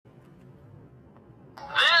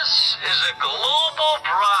This is a global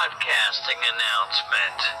broadcasting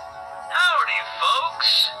announcement. Howdy,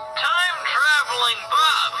 folks. Time-traveling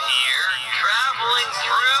Bob here, traveling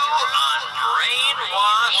through on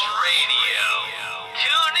Brainwashed Radio.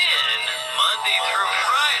 Tune in Monday through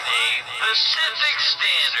Friday, Pacific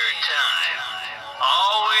Standard Time.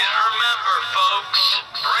 Always remember, folks,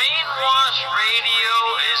 Brainwashed Radio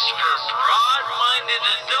is for broad-minded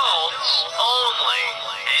adults only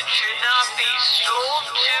and should not be sold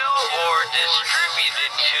to or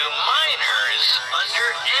distributed to minors under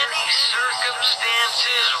any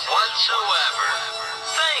circumstances whatsoever.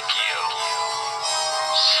 Thank you.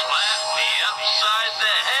 Slap me upside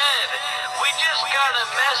the head. We just got a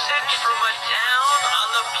message from a town on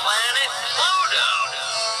the planet Pluto.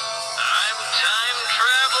 I'm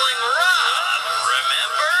time-traveling Rob,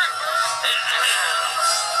 remember?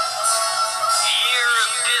 Year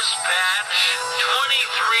of dispatch,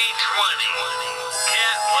 2320.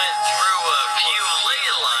 Cat went through a few ley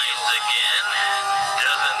lines again.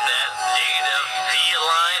 Doesn't that native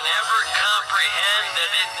feline ever comprehend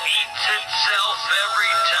that it beats itself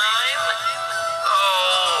every time?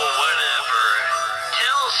 Oh, whatever.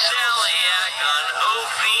 Tell Sallyak on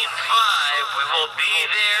O-Fiend 5 we will be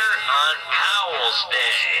there on Powell's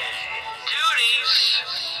Day. Duties.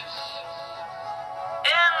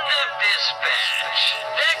 End of dispatch.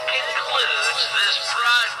 That concludes this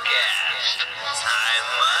broadcast. I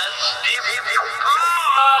must depart.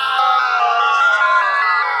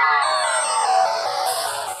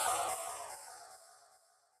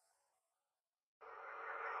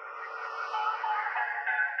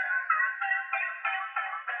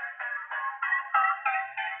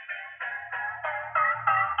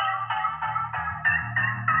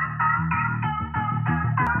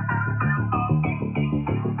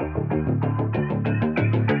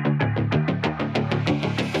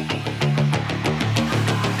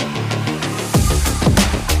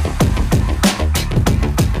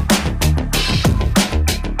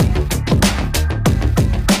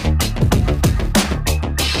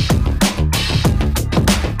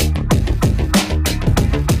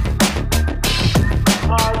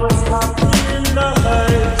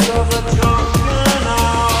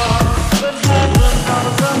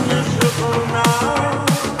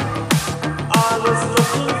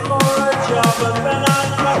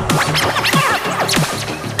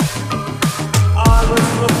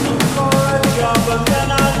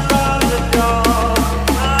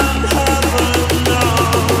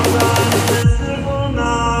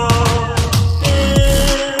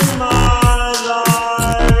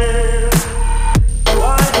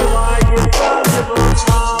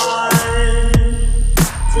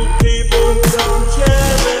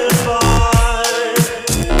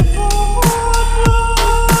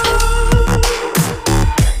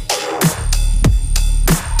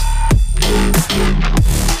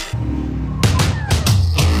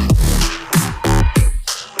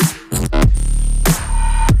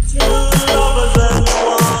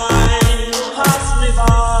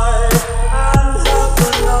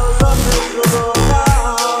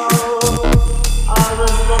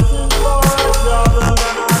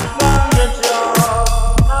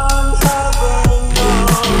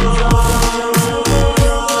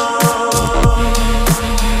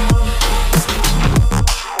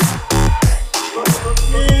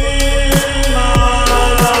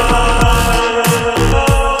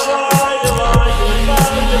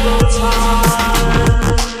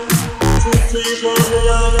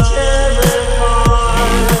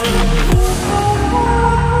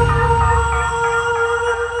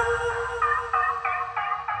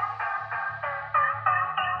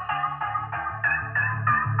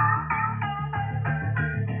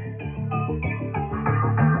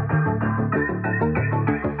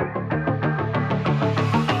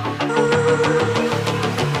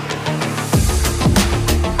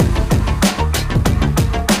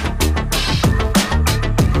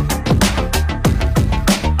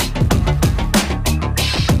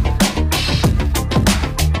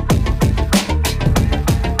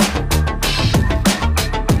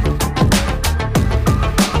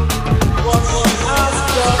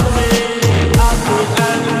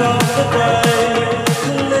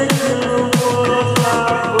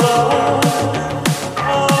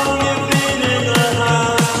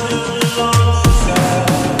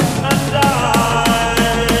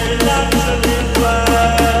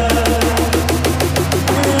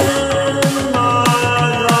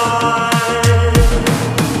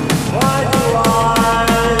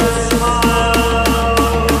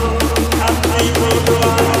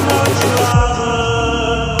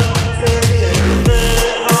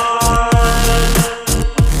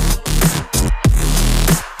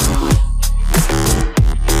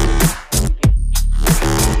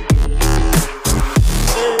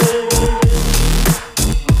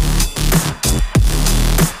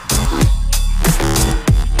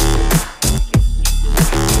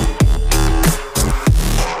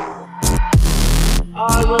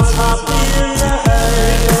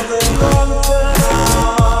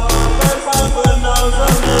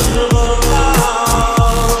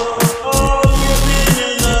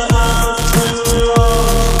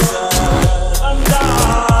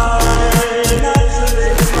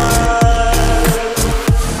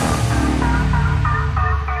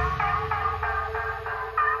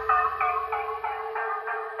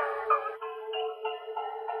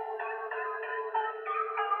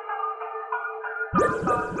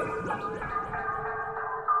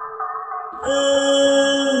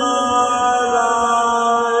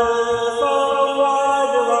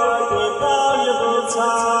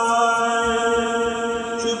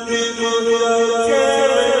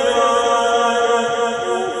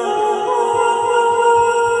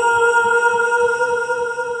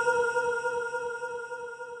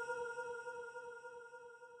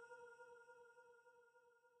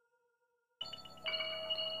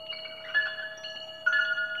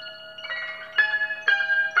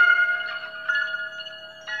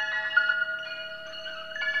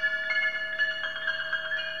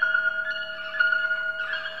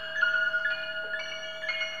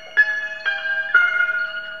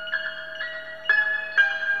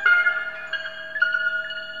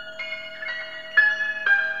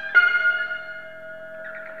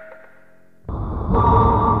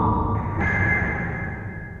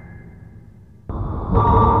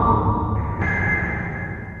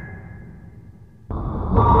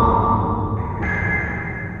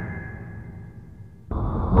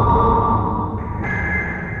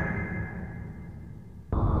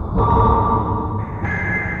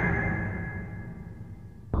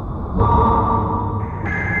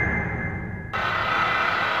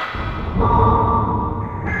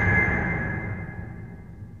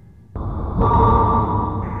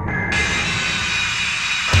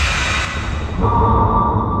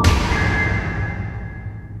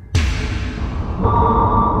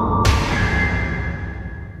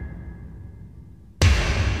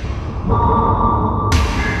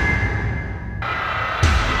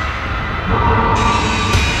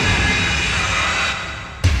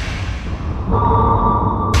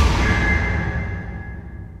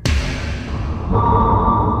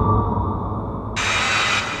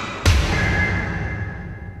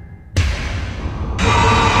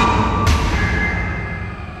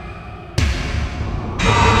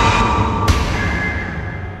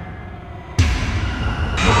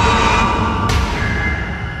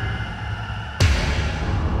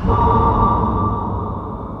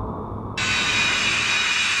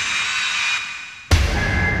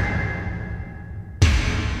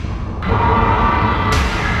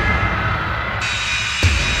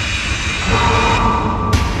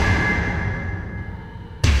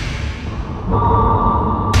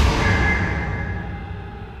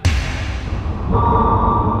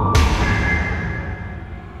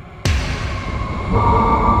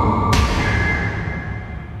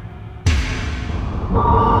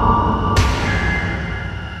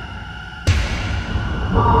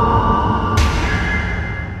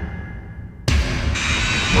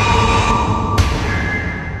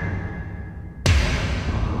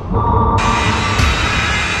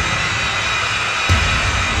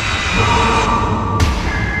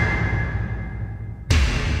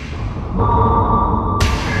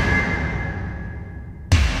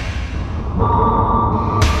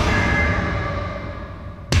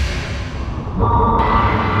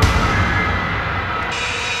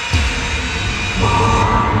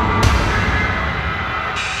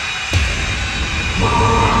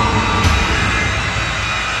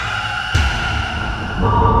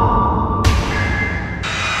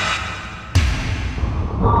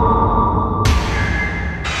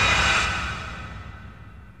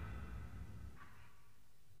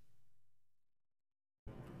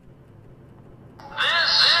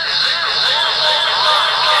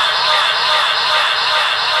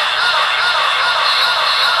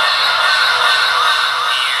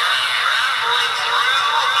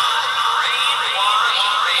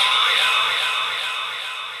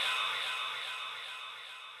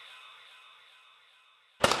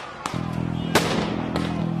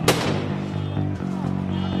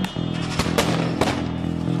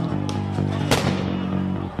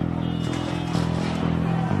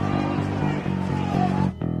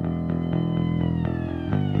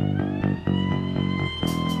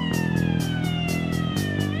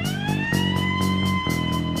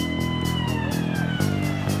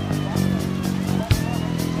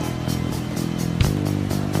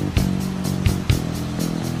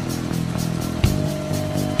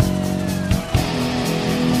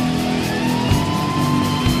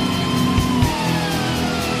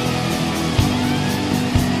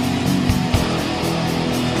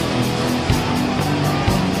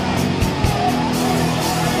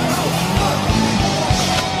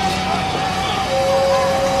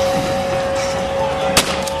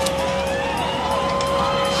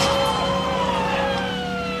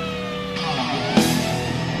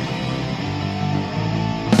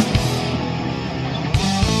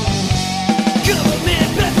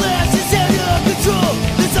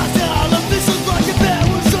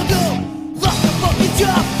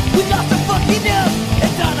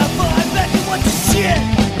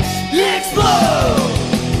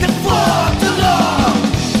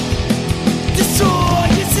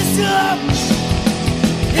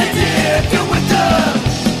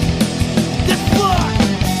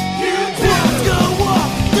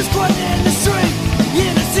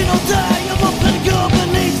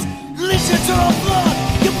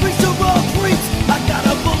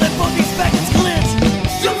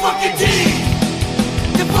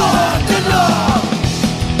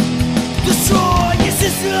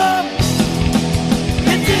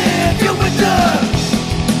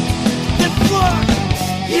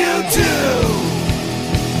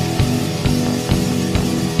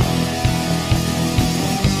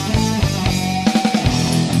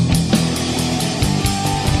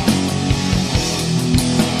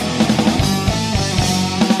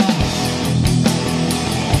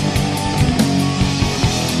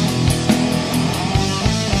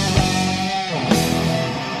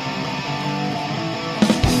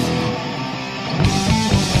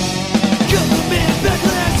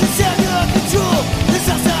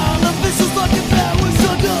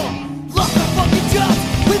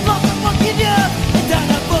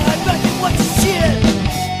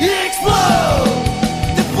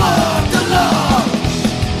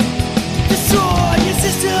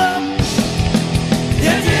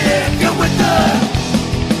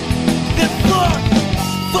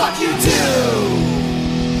 you do.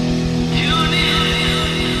 Tune in.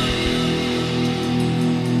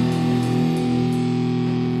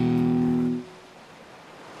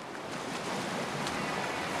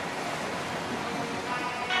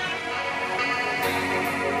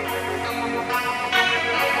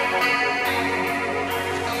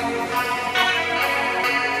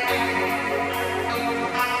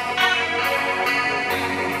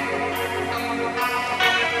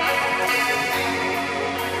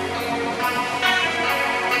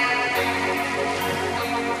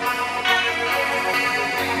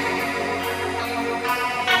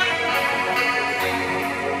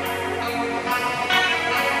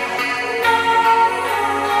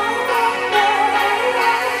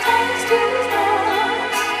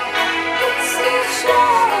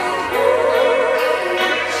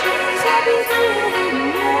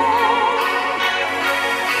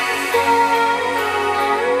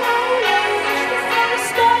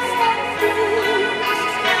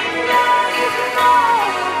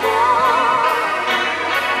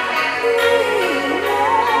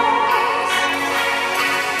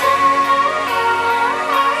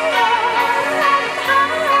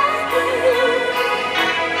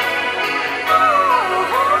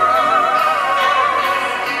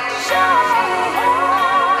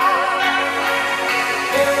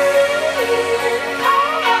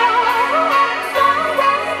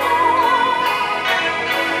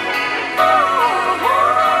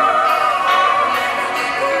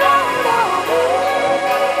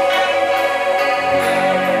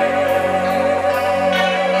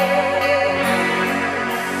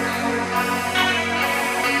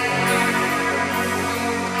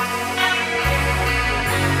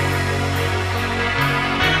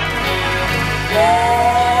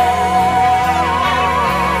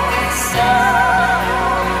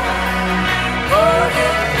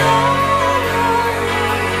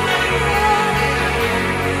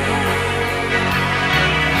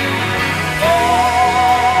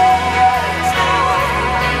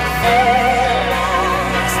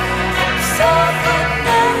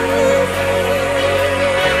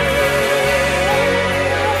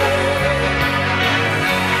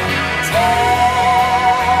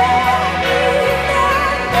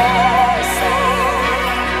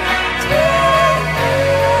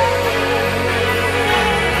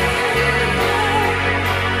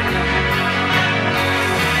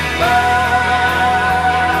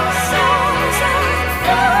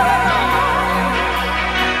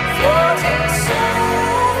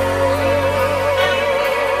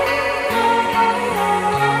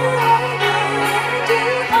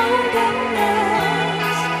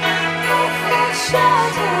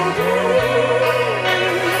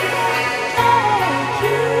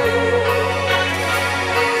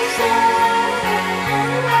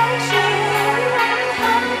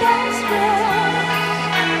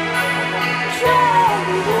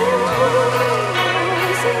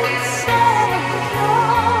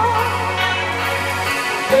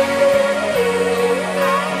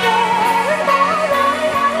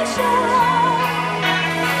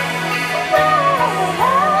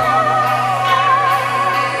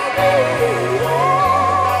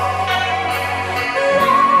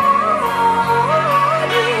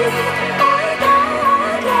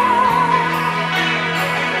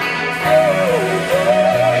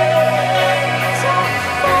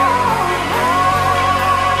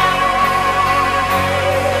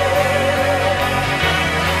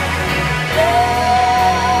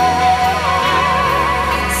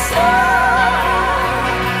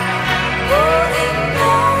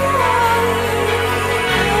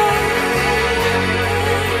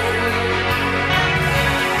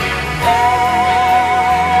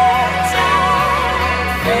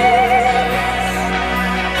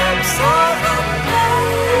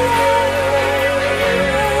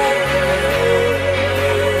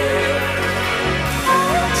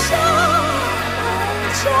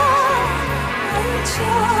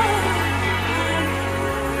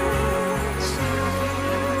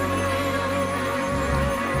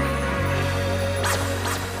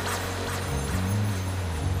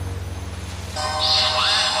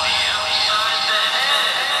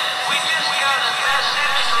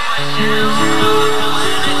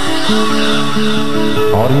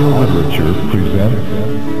 Audio Literature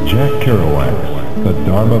presents Jack Kerouac's The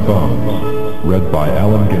Dharma Bones, read by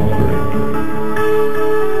Allen Ginsberg.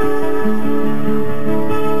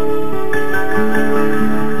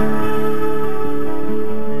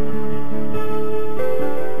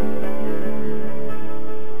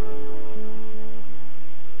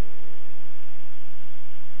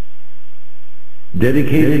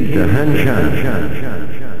 Dedicated to Han Shan.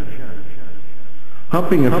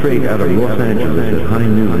 Hopping a freight out of Los Angeles at high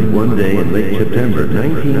noon one day in late September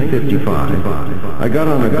 1955, I got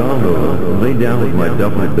on a gondola and lay down with my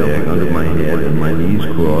duffel bag under my head and my knees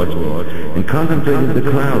crossed and contemplated the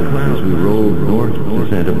clouds as we rolled north to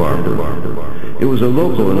Santa Barbara. It was a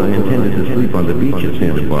local and I intended to sleep on the beach at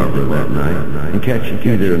Santa Barbara that night and catch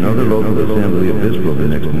either another local to San Luis Obispo the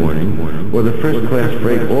next morning or the first-class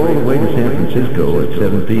freight all the way to San Francisco at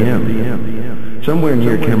 7 p.m. Somewhere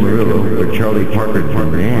near Camarillo, where Charlie Parker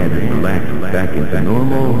turned mad and relaxed back into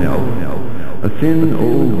normal health, a thin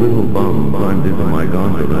old little bum climbed into my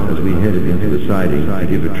gondola as we headed into the siding to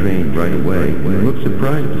give a train right away and looked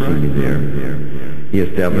surprised to see me there. He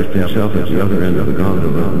established himself at the other end of the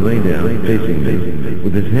gondola and lay down, facing me,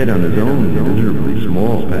 with his head on his own miserably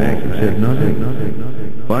small pack, and said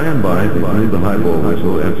nothing. By and by, they blew the highball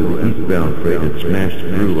whistle after the eastbound freight had smashed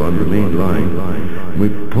through on the main line. We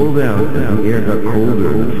pulled out as the air got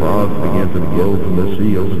colder and fog began to blow from the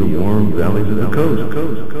sea over the warm valleys of the coast.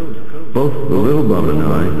 Both the little bum and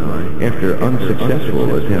I, after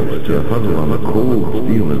unsuccessful attempts to huddle on the cold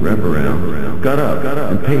steel and wrap around, got up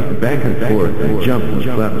and paced back and forth and jumped and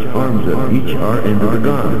clapped arms at each our end of the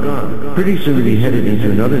gun. Pretty soon we headed into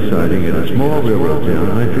another siding at a small railroad town,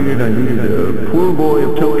 and I figured I needed a poor boy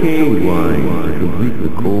of Tokay wine to complete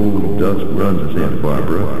the cold dusk run to Santa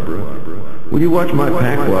Barbara. Will you watch my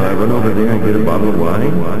pack while I run over there and get a bottle of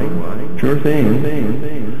wine? Sure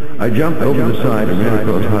thing. I jumped over the side and ran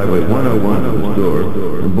across Highway 101 to the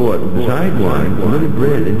store and bought, besides wine, a little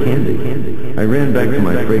bread and candy. I ran back to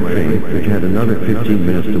my freight train, which had another 15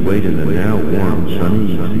 minutes to wait in the now warm,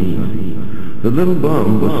 sunny scene. The little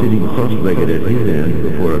bum was sitting cross-legged at his end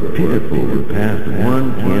before a pitiful repast of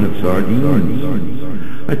one can of sardines.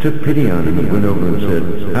 I took pity on him and went over and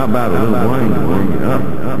said, "How about a little wine to warm you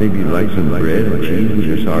up? Maybe you'd like some bread and cheese with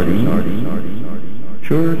your sardines?"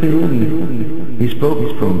 "Sure thing." He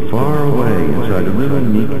spoke from far away inside a little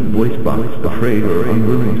meek voice box, afraid or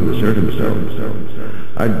unwilling to assert himself.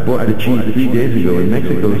 I'd bought the cheese 3 days ago in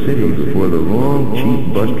Mexico City before the long,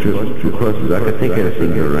 cheap bus trip across Zacatecas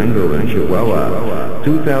and Durango and Chihuahua,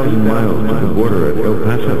 2,000 miles to the border at El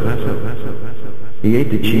Paso. He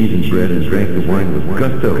ate the cheese and bread and drank the wine with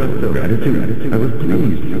gusto and gratitude. I was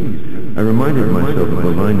pleased. I reminded myself of a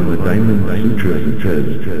line in the Diamond Sutra that says,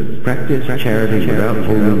 "Practice charity without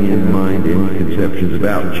holding in mind any conceptions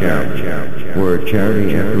about charity." For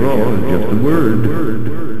charity, after all, is just a word.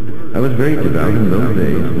 I was very devout in those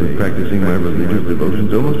days, and practicing my religious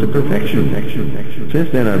devotions almost to perfection. Since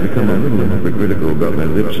then I've become a little hypocritical about my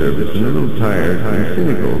lip service and a little tired and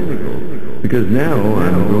cynical, because now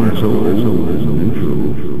I'm grown so old and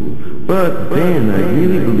neutral. But then I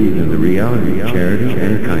really believed in the reality of charity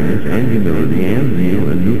and kindness and humility and zeal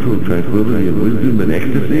and neutral tranquility and wisdom and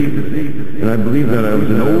ecstasy. And I believed that I was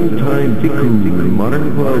an old-time bhikkhu in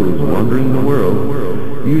modern clothes wandering the world,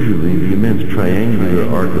 usually the immense triangular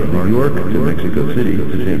arc of New York to Mexico City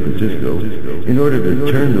to San Francisco, in order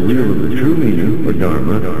to turn the wheel of the true meaning, or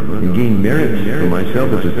Dharma, and gain merits for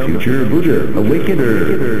myself as a future Buddha,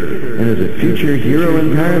 awakener, and as a future hero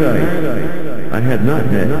in paradise. I had not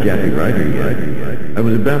met Jackie Ryder yet. I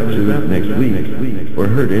was about to next week, or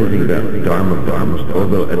heard anything about Dharma bums,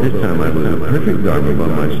 although at this time I was a perfect Dharma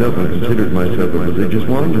bum myself and considered myself a religious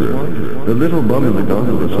wanderer. The little bum in the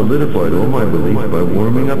gondola solidified all my beliefs by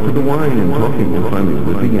warming up to the wine and talking and finally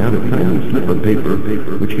whipping out a tiny slip of paper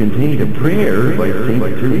which contained a prayer by Saint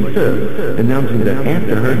Teresa, announcing that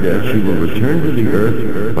after her death she will return to the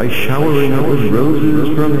earth by showering us with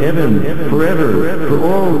roses from heaven forever for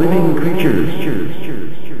all living creatures.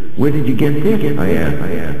 "Where did you get this?" I asked.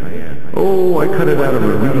 "Oh, I cut it out of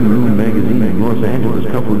a reading room magazine in Los Angeles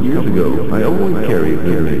a couple of years ago. I always carry it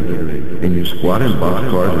with me." "And you squat in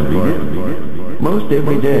boxcars and read it?" "Most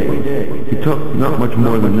every day." He talked not much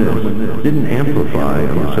more than this, didn't amplify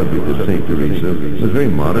on the subject of St. Teresa, was very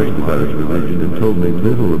modest about his religion, and told me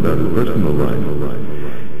little about his personal life.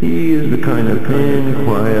 He is the kind of thin,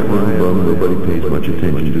 quiet little bum nobody pays much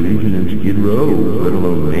attention to, even in Skid Row, let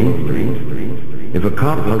alone Main Street. If a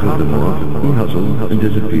cop hustles him off, he hustles and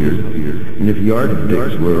disappears, and if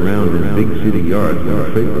yardsticks were around in big city yards when the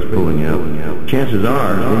freight was pulling out, chances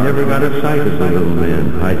are they never got a sight of the little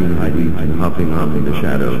man hiding in the weeds and hopping off in the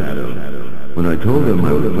shadows. When I told him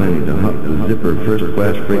I was planning to hop the zipper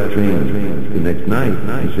first-class freight train the next night,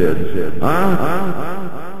 he said, "Ah,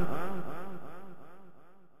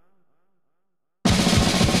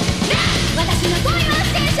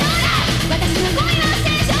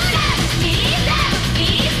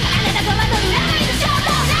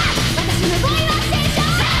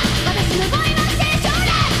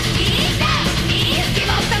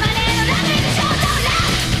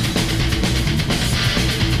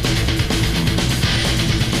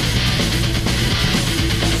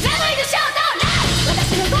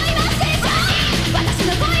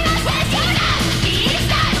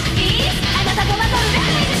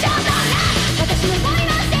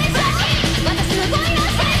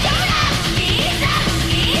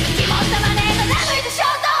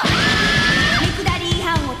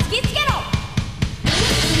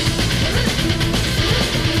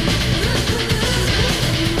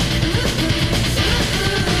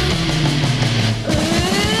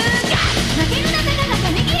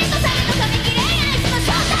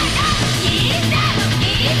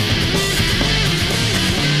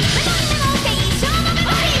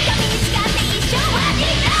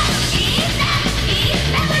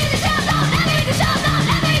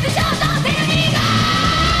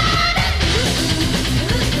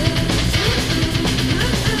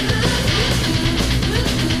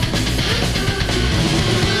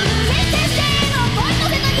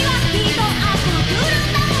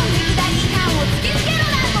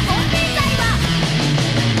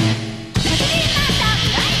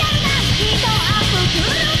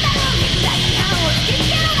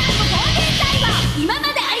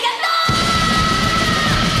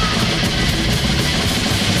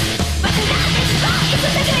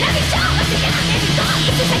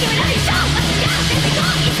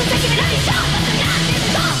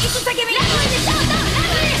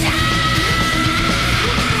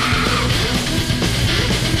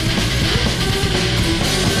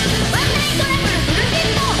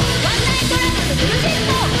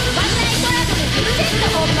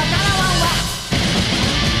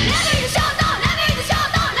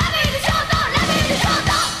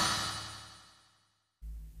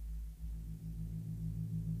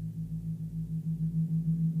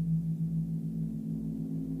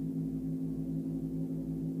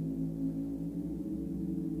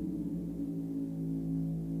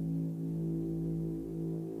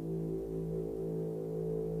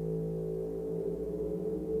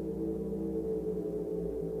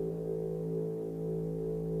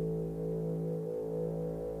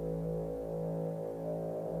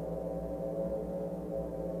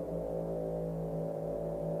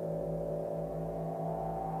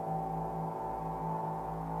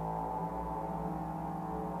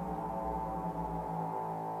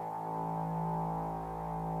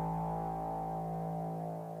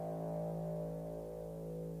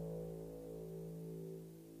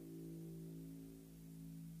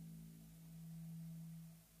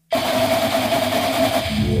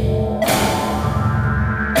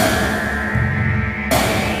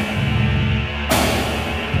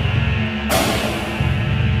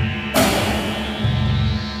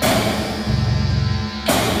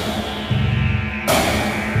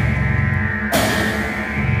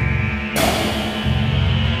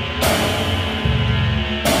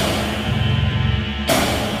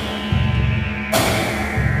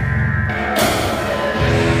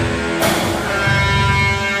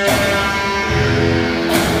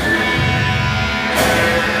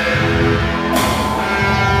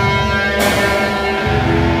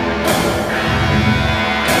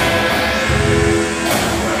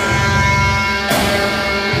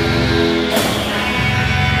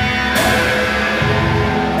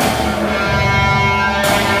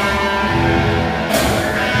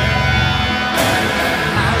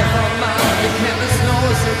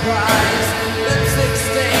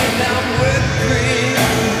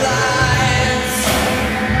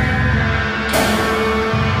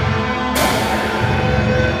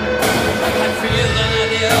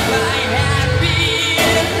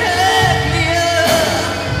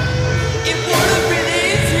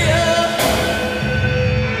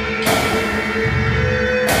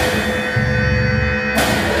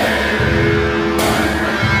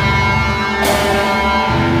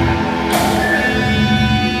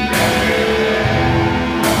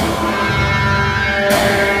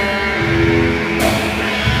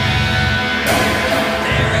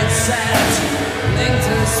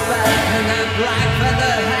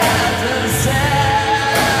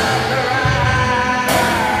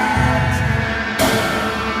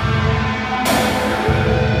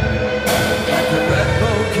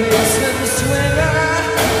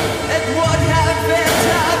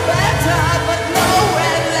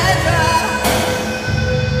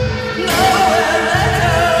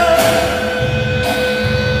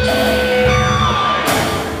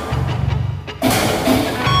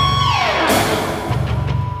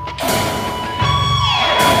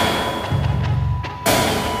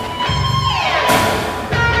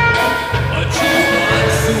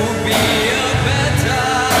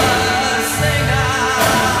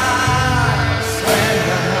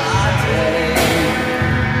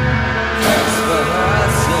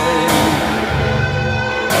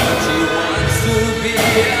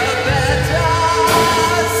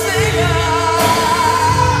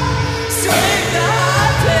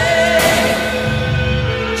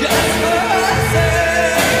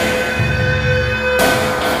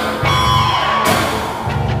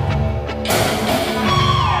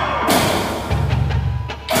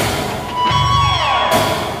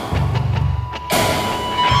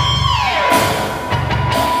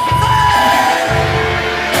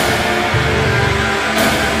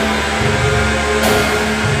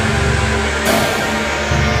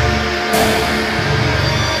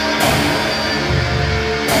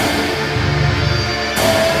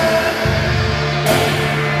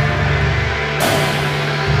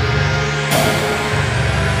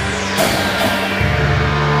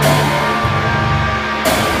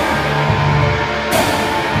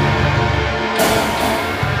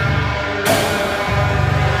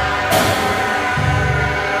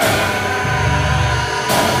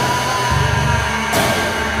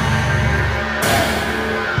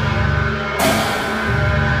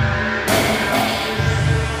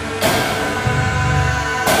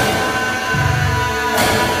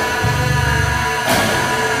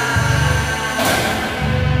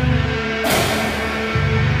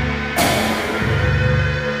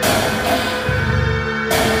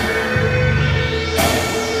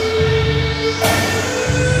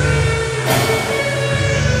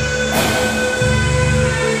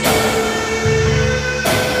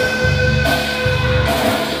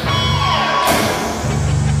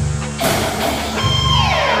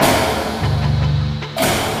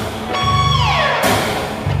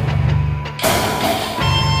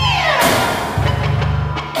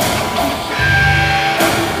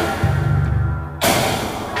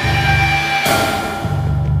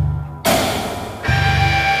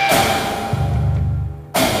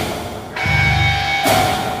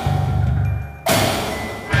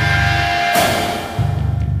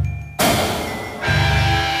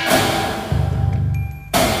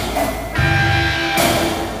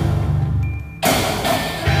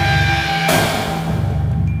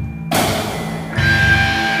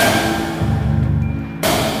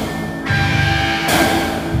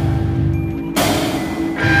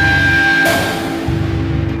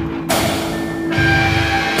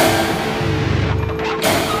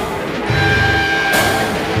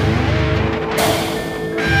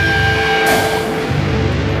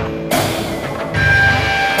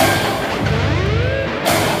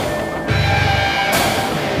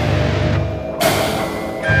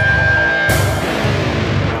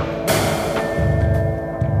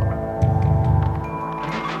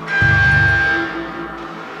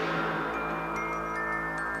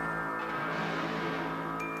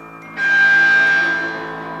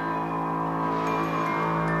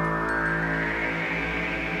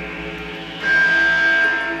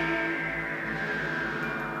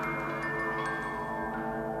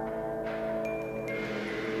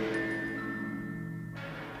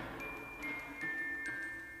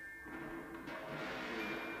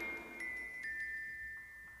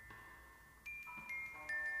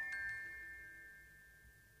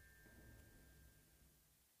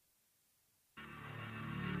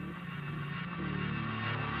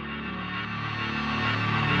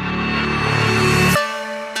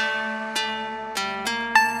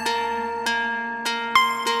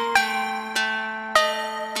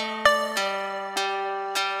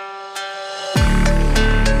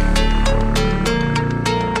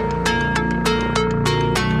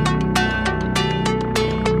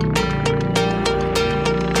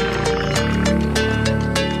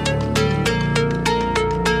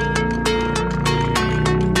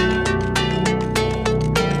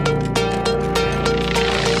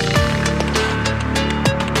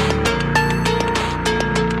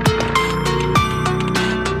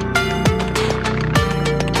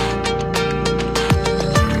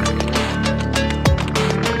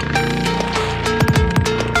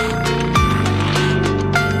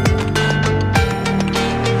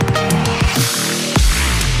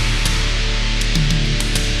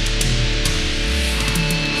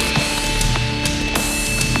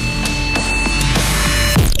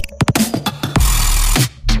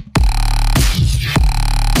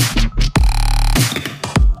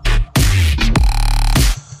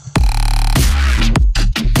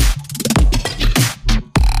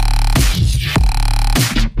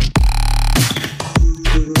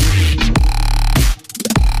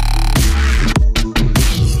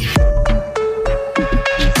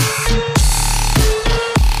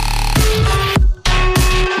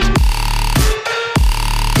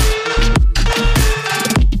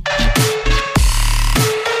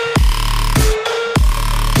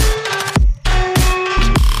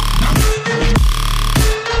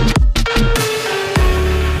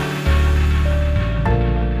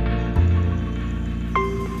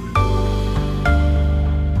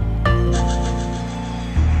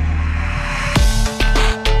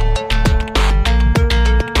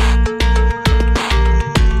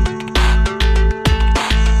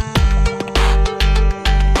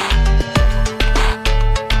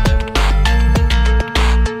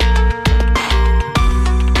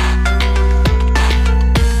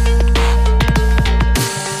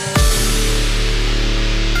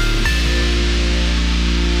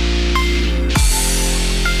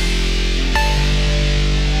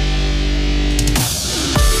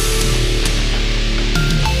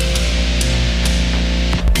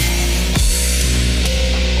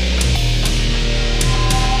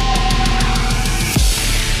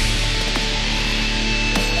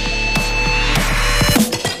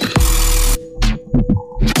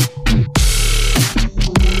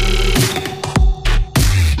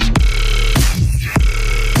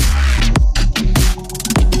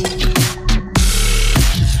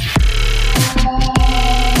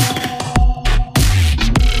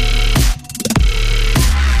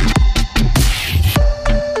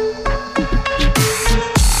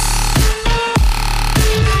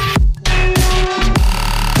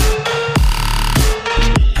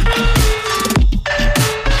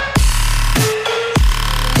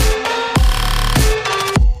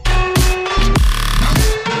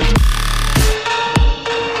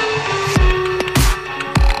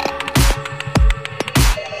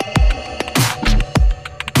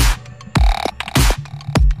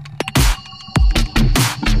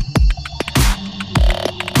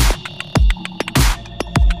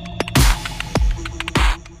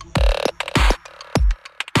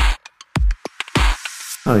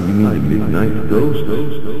 You mean the Midnight Ghost?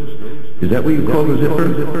 Is that what you call the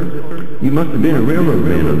Zipper? You must have been a railroad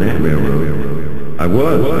man on that railroad. I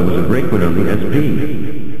was a brakeman on the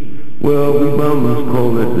SP. Well, we bums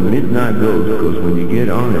call it the Midnight Ghost because when you get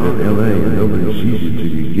on it at LA and nobody sees you till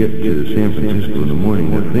you get to San Francisco in the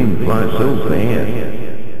morning, the thing flies so fast.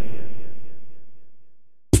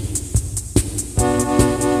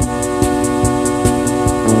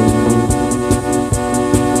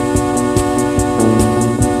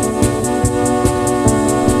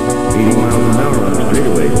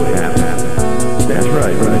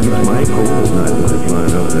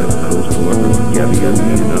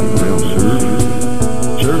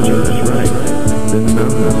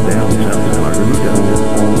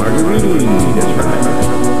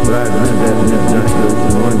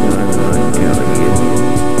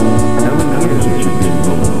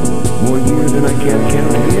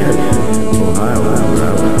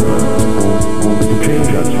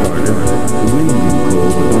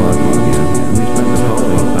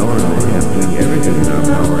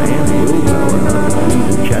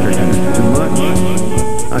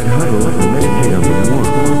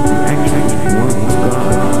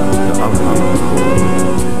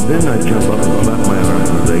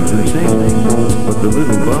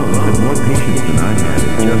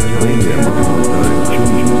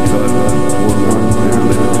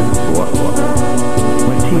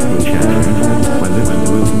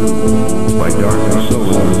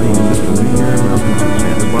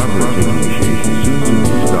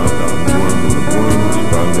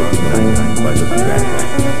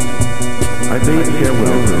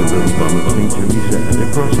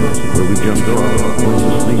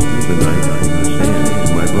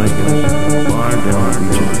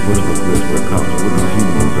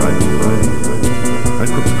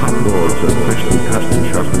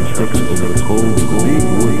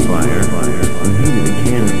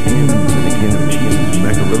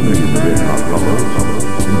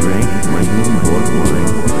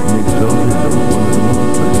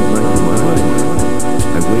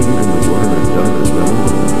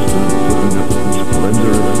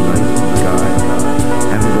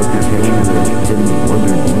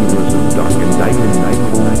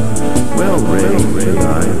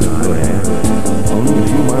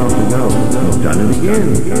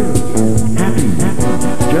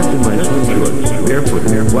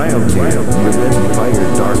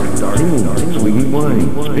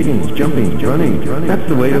 That's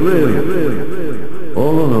the way to live.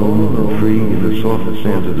 All alone, free in the soft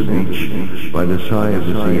sands of the beach, by the sigh of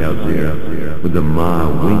the sea out there, with the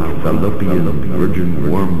wink fallopian virgin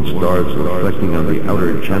warm stars reflecting on the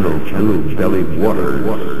outer channel blue-bellied water.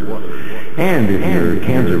 And if your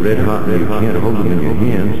cans are red hot and you can't hold them in your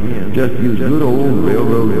hands, just use good old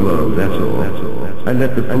railroad gloves, that's all. I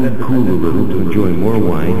let the food cool a little to enjoy more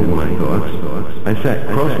wine and my thoughts. I sat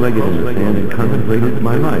cross-legged in the sand and contemplated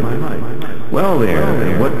my life. Well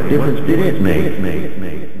there, what difference did it make?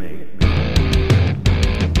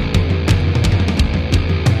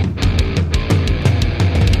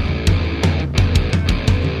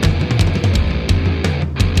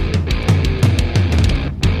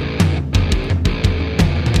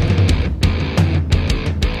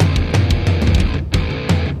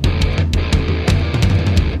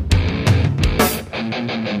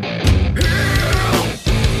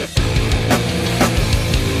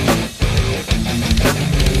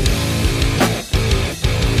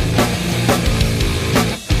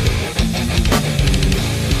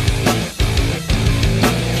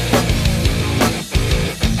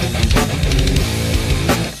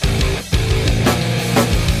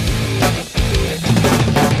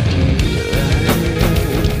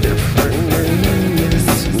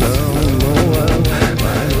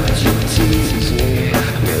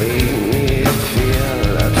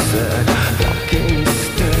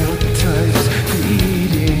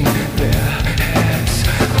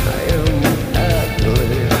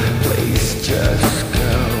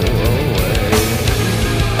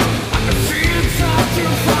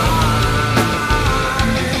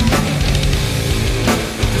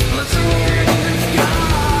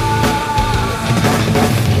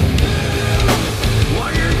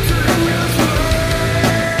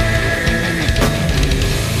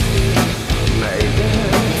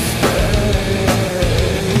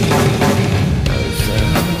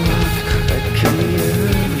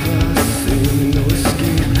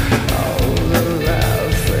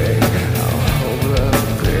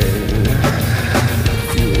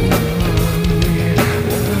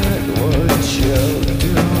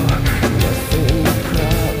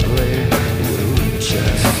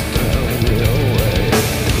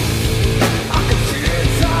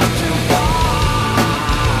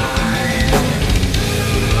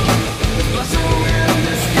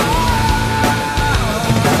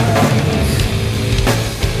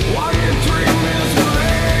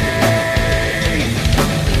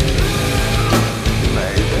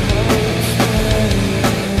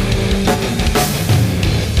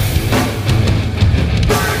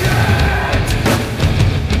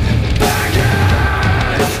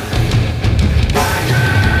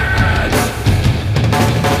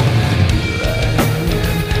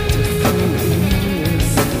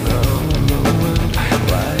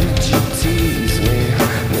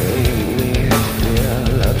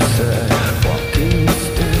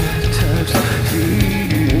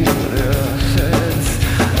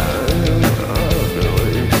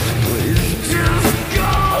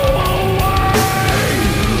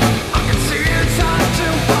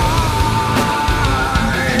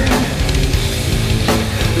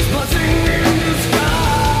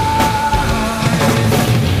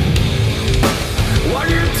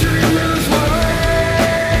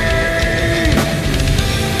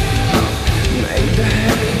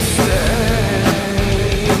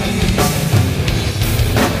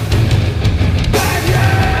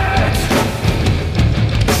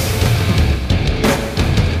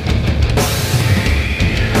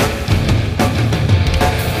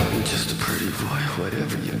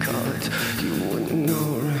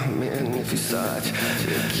 inside.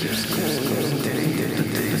 It keeps going day to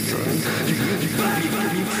day.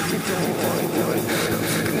 You don't want one.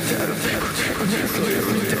 I'm tired of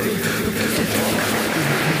every day.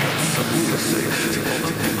 Something to say to all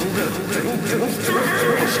the people that don't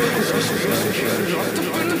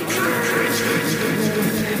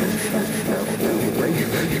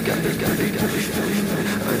you got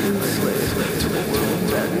I'm a slave to a world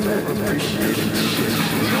that never appreciated shit.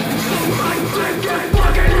 So I think it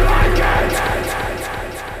fucking like it.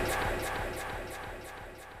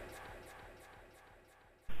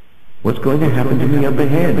 What's going to happen to me up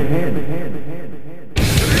ahead?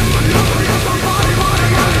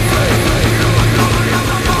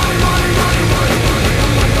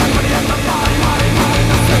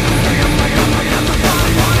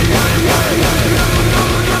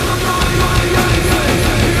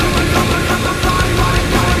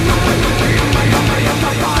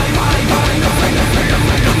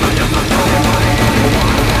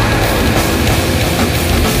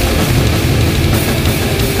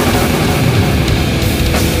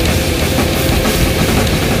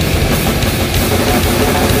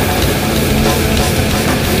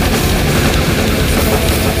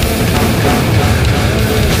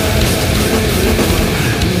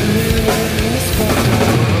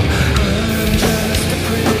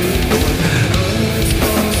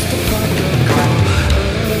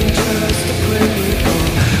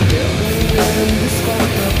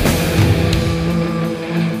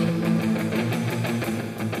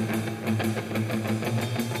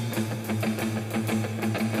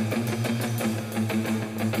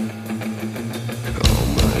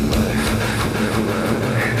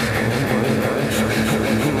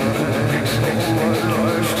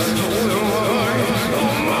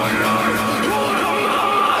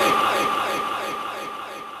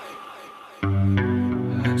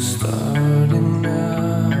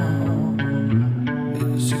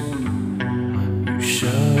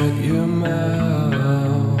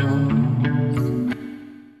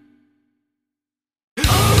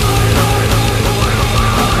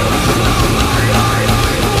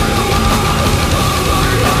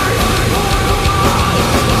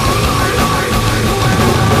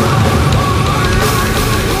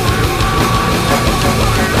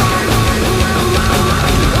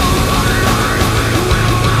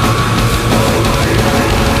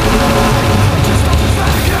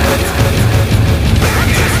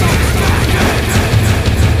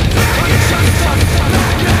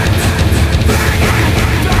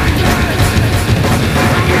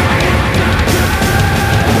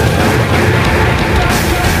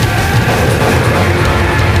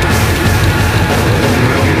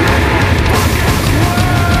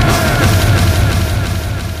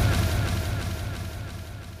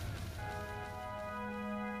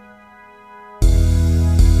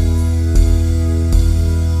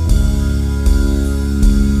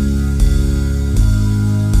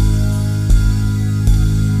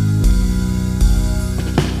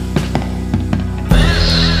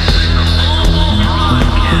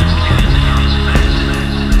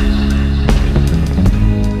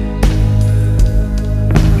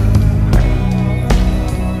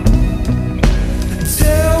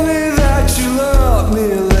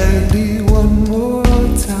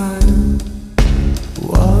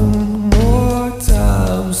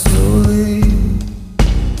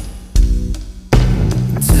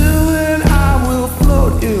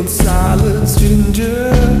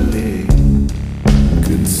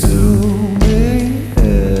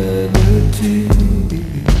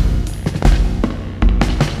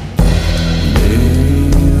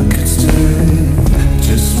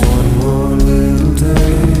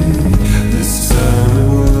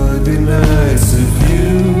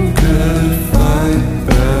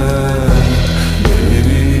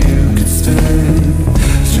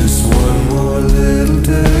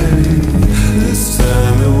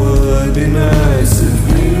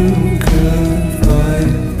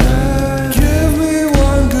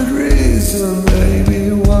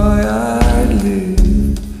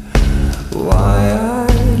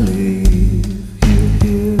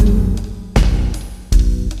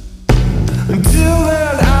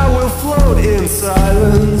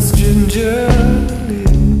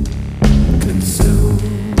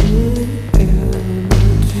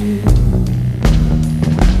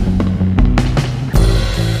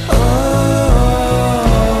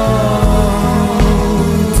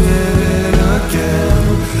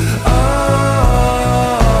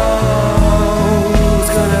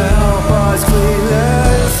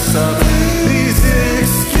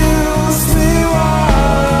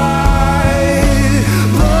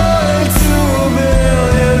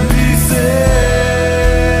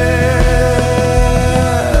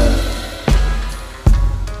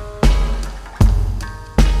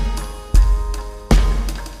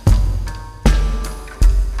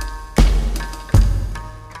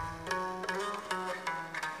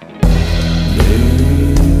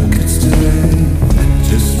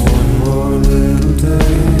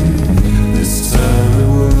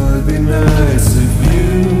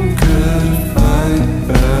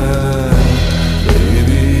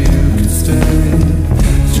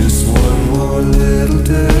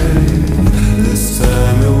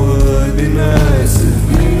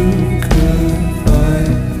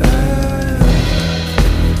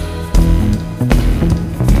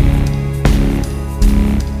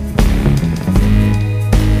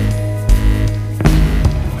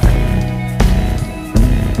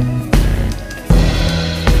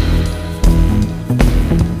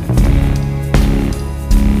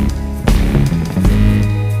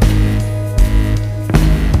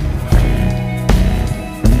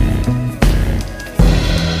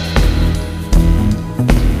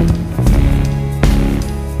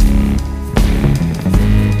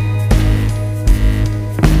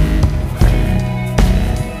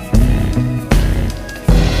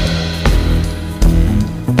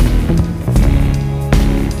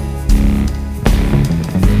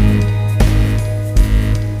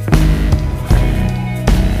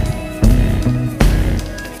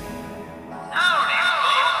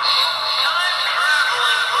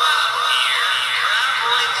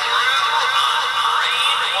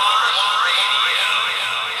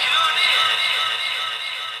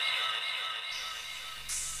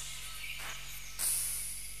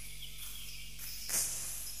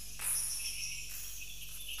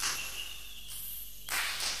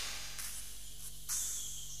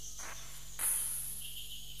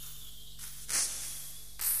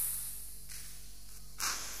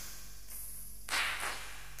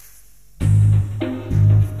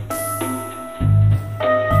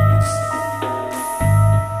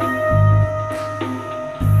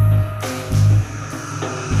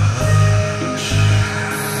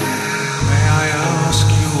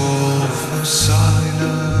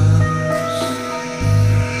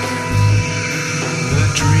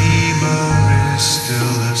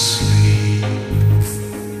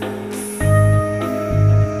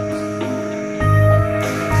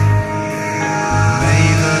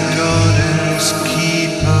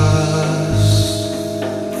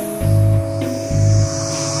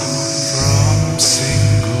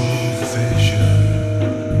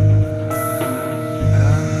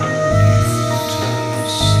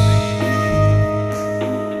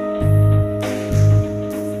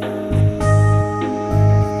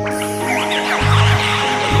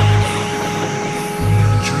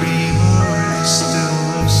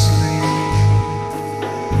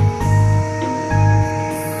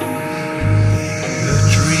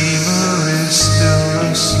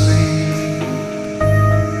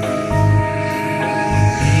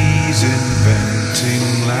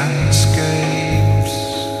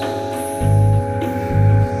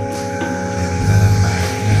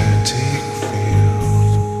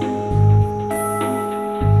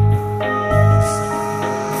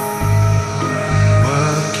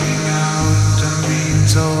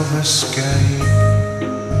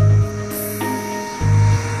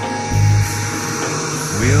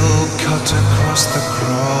 We'll cut across the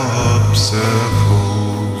crop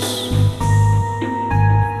circles.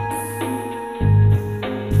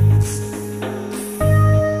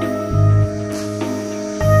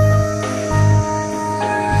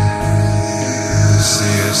 The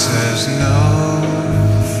seer says no,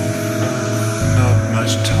 not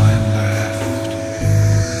much time left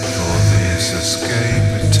for these escape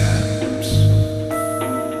attempts.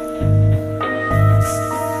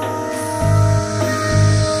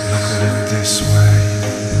 Look at it this way.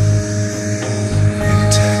 In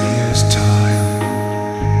 10 years' time,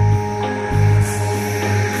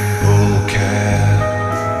 all care,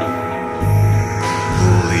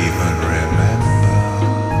 who'll even remember?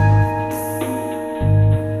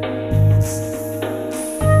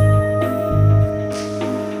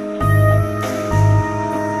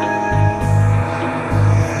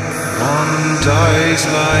 One dies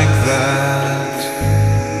like that,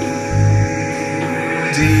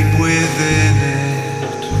 deep within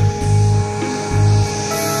it,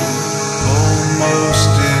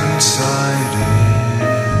 almost inside it.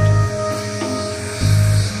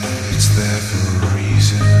 It's there for a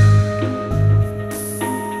reason.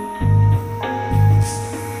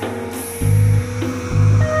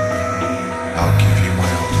 I'll give you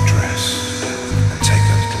my old address and take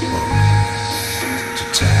a little book to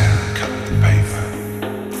tear and cut the paper.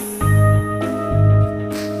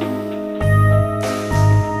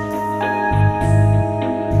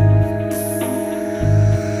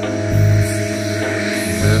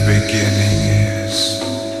 The beginning is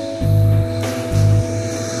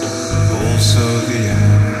also the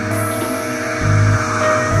end.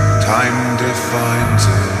 Time defines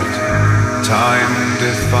it, time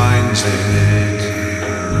defines it,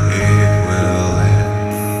 it will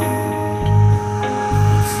end.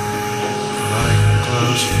 Like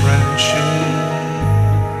close friendship,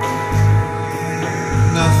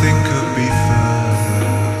 nothing could be further.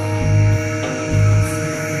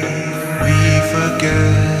 We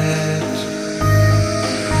forget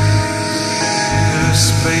the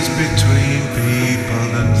space between people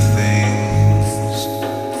and things.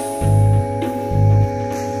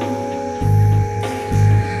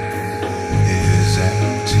 Is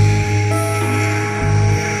empty.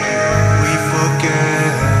 We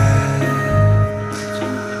forget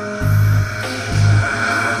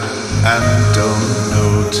and don't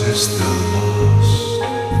notice the loss.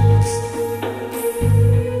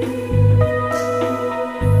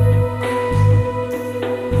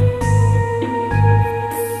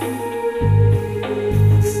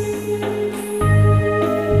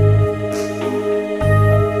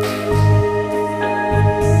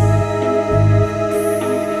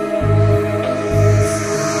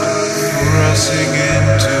 Crossing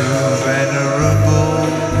into venerable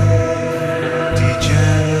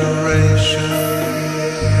degeneration,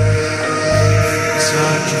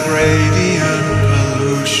 such radiant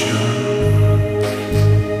pollution.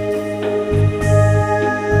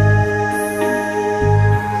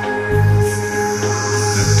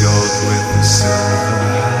 The god with the silver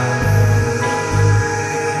hand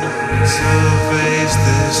surveys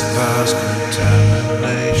this vast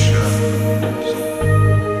contamination.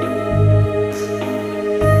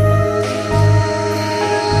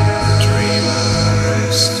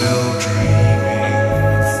 Still dreaming.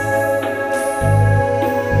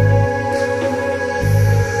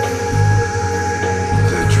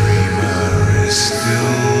 The dreamer is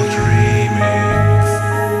still dreaming.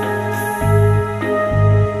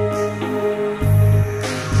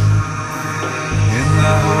 In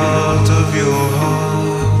the heart of your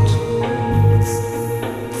heart,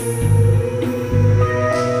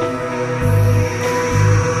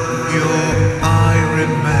 your eye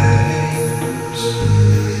remains.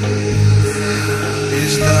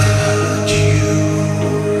 Is the hurt you?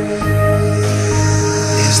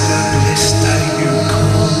 Is the blister you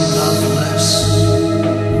call loveless?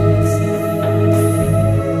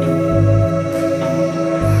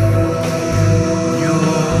 Your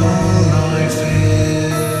whole life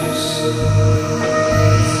is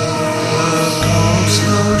a cold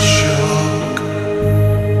slow shock.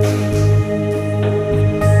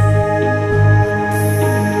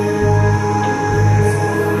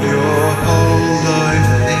 Your whole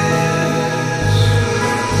life is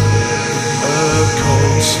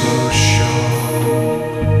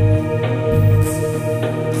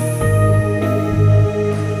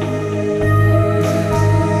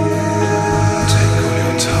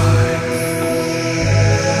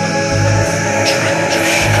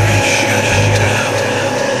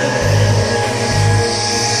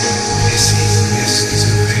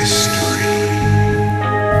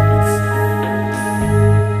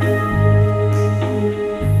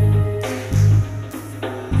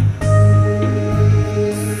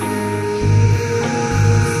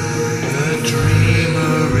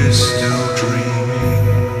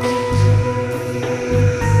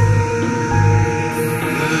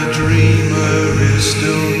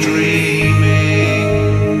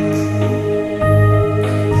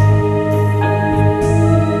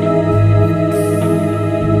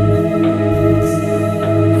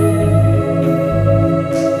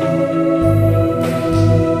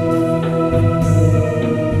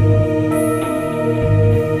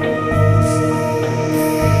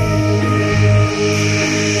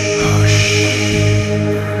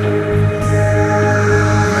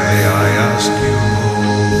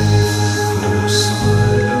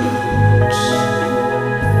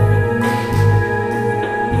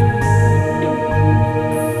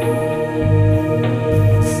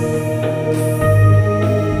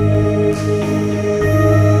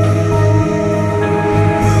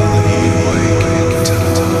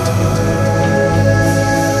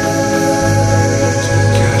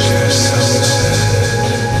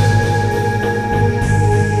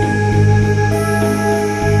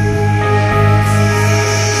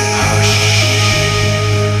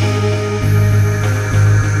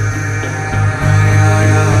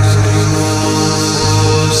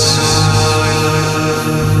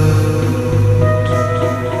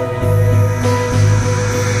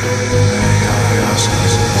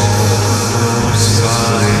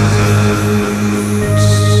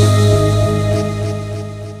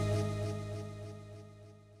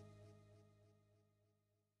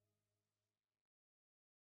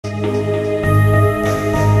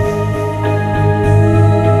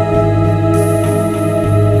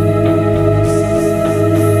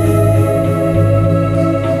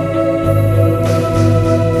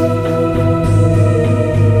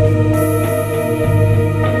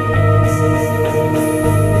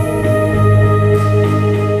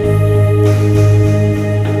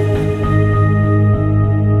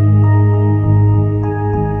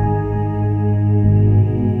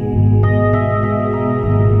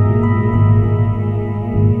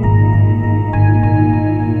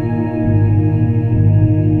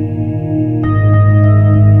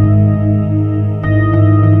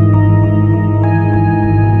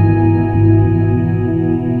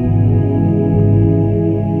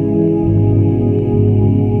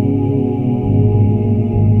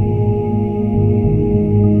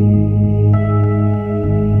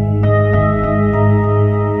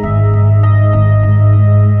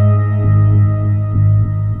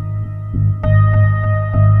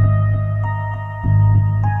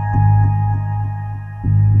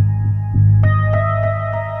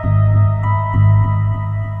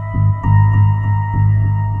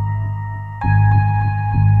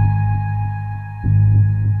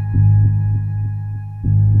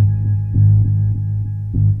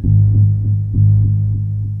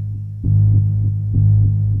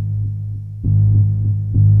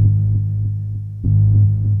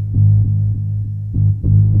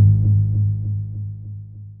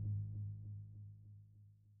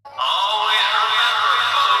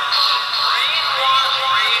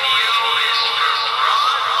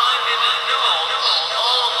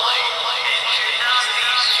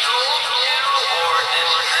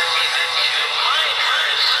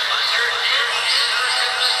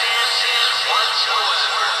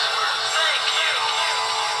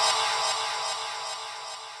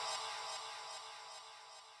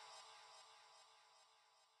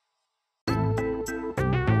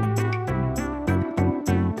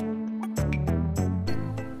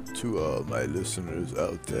my listeners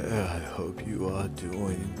out there. I hope you are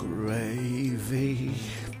doing gravy.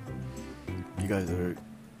 You guys are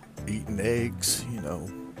eating eggs, you know,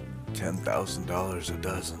 $10,000 a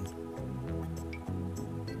dozen.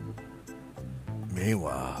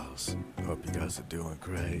 Meanwhile, hope you guys are doing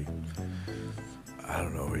great. I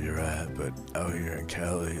don't know where you're at, but out here in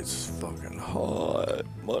Cali, it's fucking hot.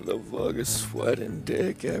 Motherfucker, sweating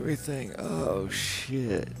dick, everything. Oh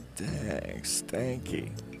shit, dang,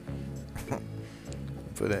 stanky.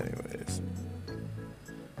 But anyways,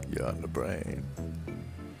 you're on the brain.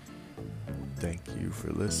 Thank you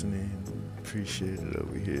for listening. Appreciate it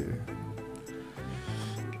over here.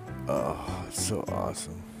 Oh, it's so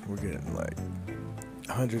awesome. We're getting like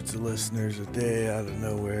hundreds of listeners a day out of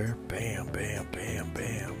nowhere. Bam, bam, bam,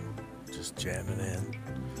 bam. Just jamming in.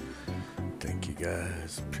 Thank you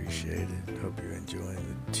guys. Appreciate it. Hope you're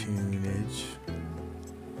enjoying the tunage.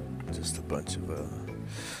 Just a bunch of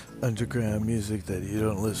underground music that you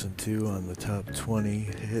don't listen to on the top 20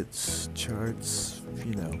 hits charts,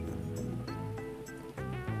 you know.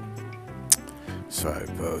 Sorry,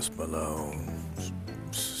 Post Malone.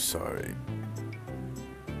 Sorry.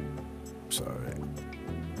 Sorry,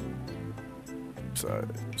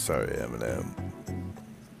 Eminem.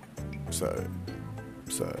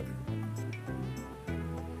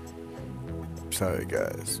 Sorry,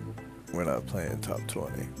 guys. We're not playing top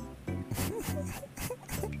 20.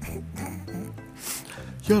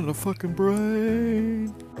 You're on the fucking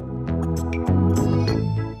brain.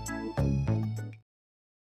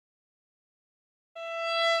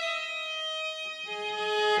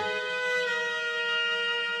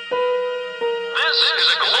 This is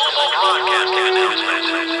a global broadcasting announcement.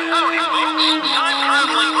 Howdy, folks.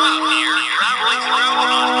 Time-traveling route here, traveling through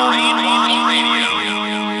on Brainwashed Radio.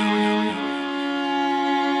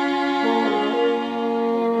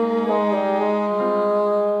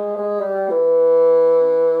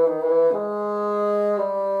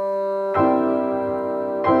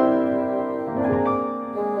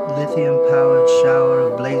 Lithium-powered shower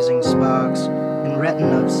of blazing sparks and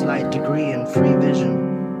retina of slight degree and free vision.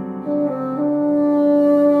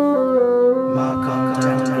 Markham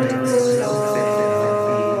contemplates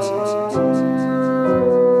slow-faded heartbeats.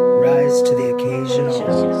 Rise to the occasion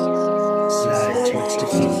or slide to its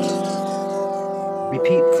defeat.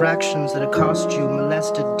 Repeat fractions that accost you,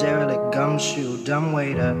 molested derelict gumshoe,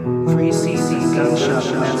 dumbwaiter, free CC gunshot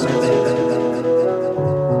masturbator.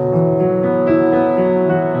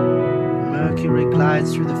 Mercury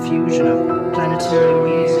glides through the fusion of planetary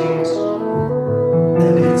wheezings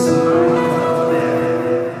and it's a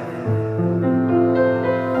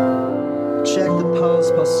check the pulse,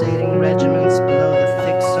 pulsating regiments below the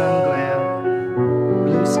thick sun glare.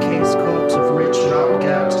 Loose case corpse of rich rock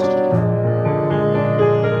gout.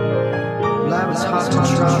 Well, I was hot to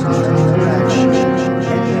trot with any action,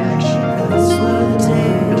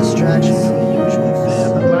 a distraction from the usual fare,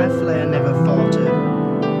 but my flair never faltered.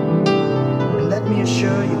 And let me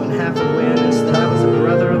assure you in half awareness that I was a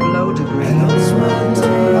brother of low degree,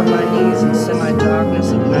 on my knees in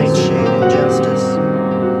semi-darkness of nightshade and justice.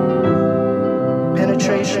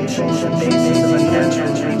 Penetration forms the basis of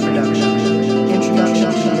unnatural reproduction.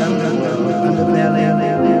 Introduction to the underworld, underbelly,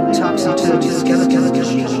 topsy-turvy skeletal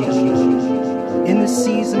machine. In the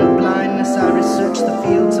season of blindness, I research the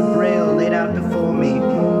fields of braille laid out before me.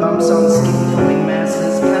 Bumps on skin-forming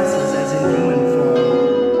masses, passes as in human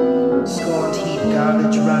form. Scorned heat,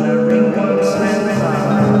 garbage runner, ringworm, slam,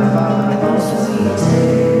 father of all disease.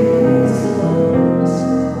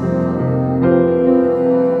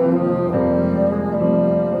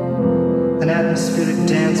 An atmospheric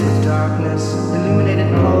dance with darkness,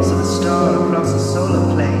 illuminated pulse of a star across a solar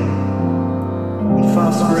plane. In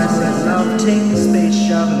phosphorescent love, take the space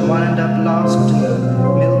shove and wind up lost in the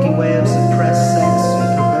Milky Way of suppressed sex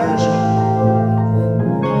and perversion.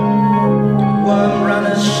 Worm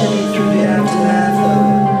runners shimmy through the aftermath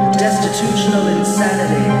of destitutional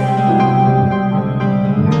insanity.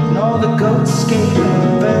 And all the goats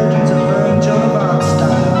scathing virgins emerge on a bar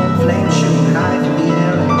style, flame shooting high through the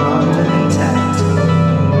air and armed and intact.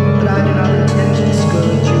 But I do not intend to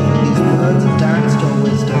discourage you with these words of dinosaur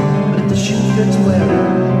wisdom, but if the shoe fits well,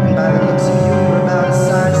 and by the looks of you, you're about a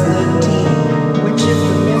size 13, which if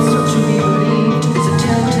the myths are too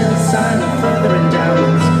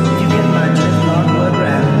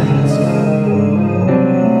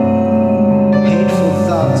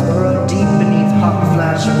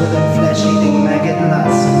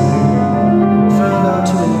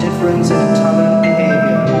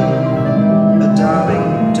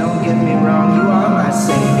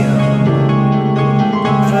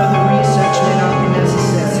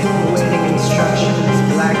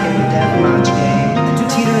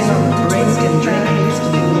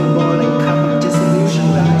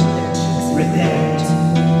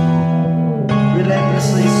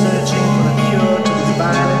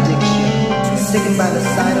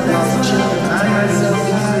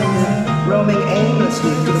roaming aimlessly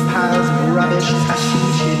through the piles of rubbish,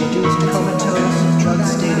 hashish, induced comatose, drug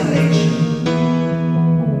state elation.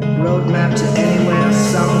 Roadmap to anywhere,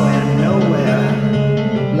 somewhere, nowhere.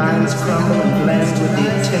 Lines crumble and blend with the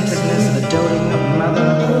attentiveness of a doting mother,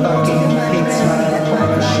 fucking and pig smile,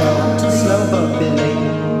 quacker show, slow boat Billy.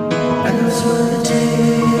 And those were the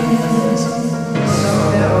days,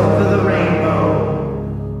 somewhere over the rainbow.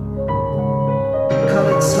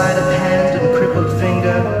 Colored sleight of hand and crippled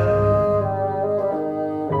finger.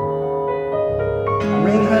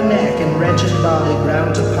 Wring her neck and wretched body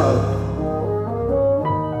ground to pulp.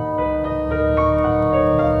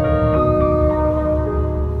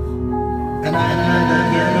 And I am neither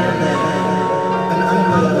here nor there, an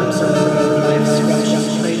unwell observer of life's scrumptious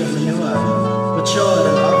plate of manure, matured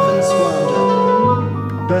and often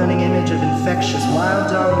squandered. Burning image of infectious wild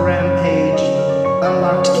dog rampage,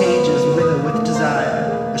 unlocked cages wither with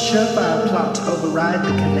desire, a surefire plot to override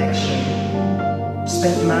the connection.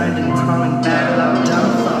 Spent mind in crawling bad luck,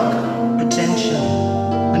 dumb fuck, pretension,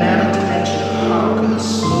 an added dimension of hawkers,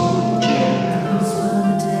 smooth gin.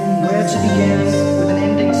 Where to begin with an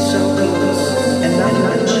ending so close, and nothing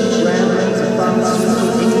but cheap ramblings of pharmaceutical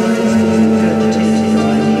ignorance being regurgitated from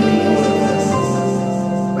my healing orifice,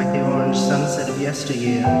 like the orange sunset of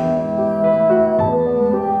yesteryear.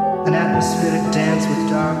 An atmospheric dance with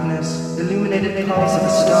darkness, illuminated pulse of a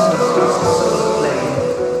star across the solar plane.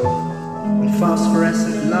 And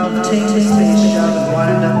phosphorescent love takes a space shot and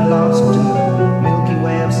wind up lost in the Milky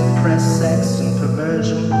Way of suppressed sex and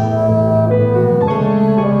perversion.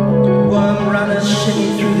 Worm runners shimmy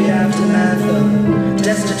through the aftermath of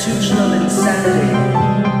destitutional insanity.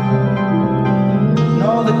 And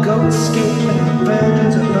all the goats scaling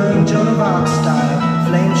virgins are burned Joan of Arc style,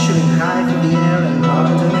 flames shooting high through the air and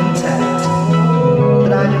martyrdom intact.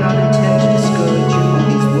 But I do not intend to discourage you with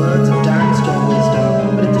these words of dinosaur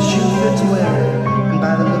wisdom, but if the shoe fits wearing, and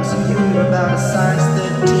by the looks of you you're about a size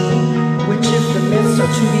 13, which if the myths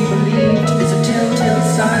are to be believed, is a telltale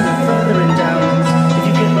sign of further endowments, if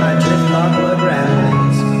you get my drift logward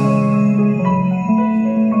ramblings.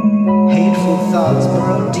 Hateful thoughts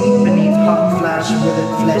burrow deep beneath hot flash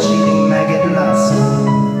withered flesh-eating maggot lust.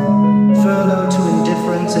 Furlough to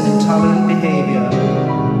indifference and intolerant behavior.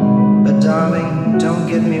 But darling, don't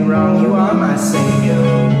get me wrong, you are my savior.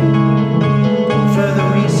 Further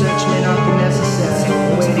research may not be necessary.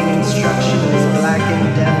 Waiting instruction is a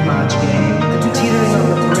blackened death march game. Teetering on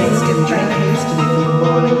the brink and drink hastily from the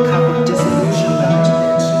boiling cup of disillusionment.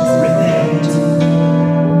 Repent.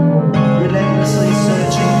 Relentlessly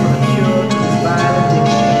searching for a cure to this vile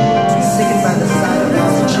addiction. Sickened by the sight of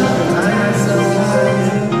all the children I myself deserve.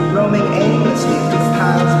 Roaming aimlessly through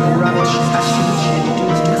piles of rubbish, hashish,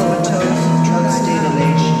 induced comatose, drug state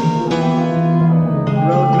elation.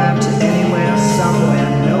 Roadmap to anywhere, somewhere,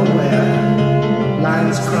 nowhere.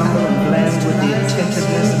 Lines crumble and blend with the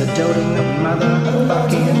attentiveness of a doting mother,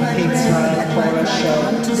 fucking and pig smile, horror show,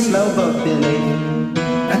 slow boat Billy.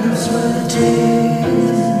 And those were the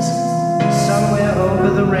days, somewhere over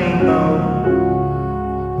the rainbow.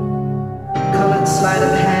 Colored sleight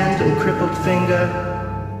of hand and crippled finger.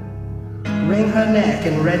 Wring her neck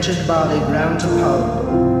and wretched body ground to pulp.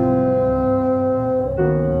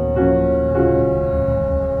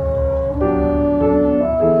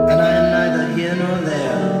 And I am neither here nor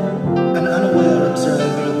there, an unaware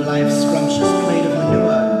observer of life's scrumptious plate of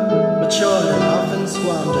manure, matured and often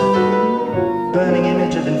squandered. Burning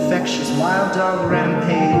image of infectious wild dog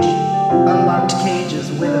rampage, unlocked cages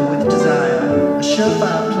wither with desire, a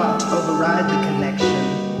surefire plot to override the connection.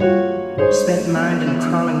 Spent mind in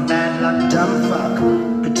crawling bad luck, dumb fuck,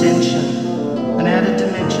 pretension, an added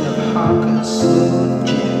dimension of hawkers, smooth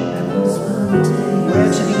gin.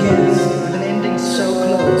 Where to begin with an ending so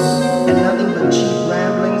close, and nothing but cheap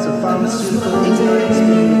ramblings of pharmaceutical ignorance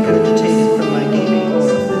being regurgitated from my gaping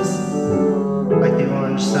orifice, like the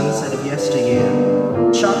orange sunset of yesteryear.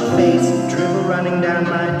 Chalk face, dribble running down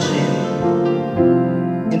my chin.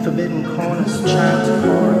 In forbidden corners, child's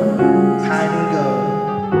horror, hide and go.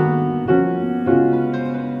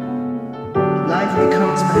 Life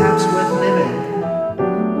becomes perhaps worth living,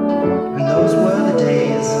 and those were the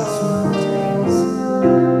days.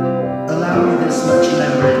 Allow me this much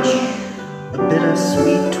leverage, a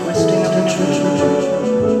bittersweet twisting of the truth,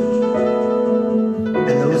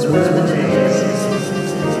 and those were the days.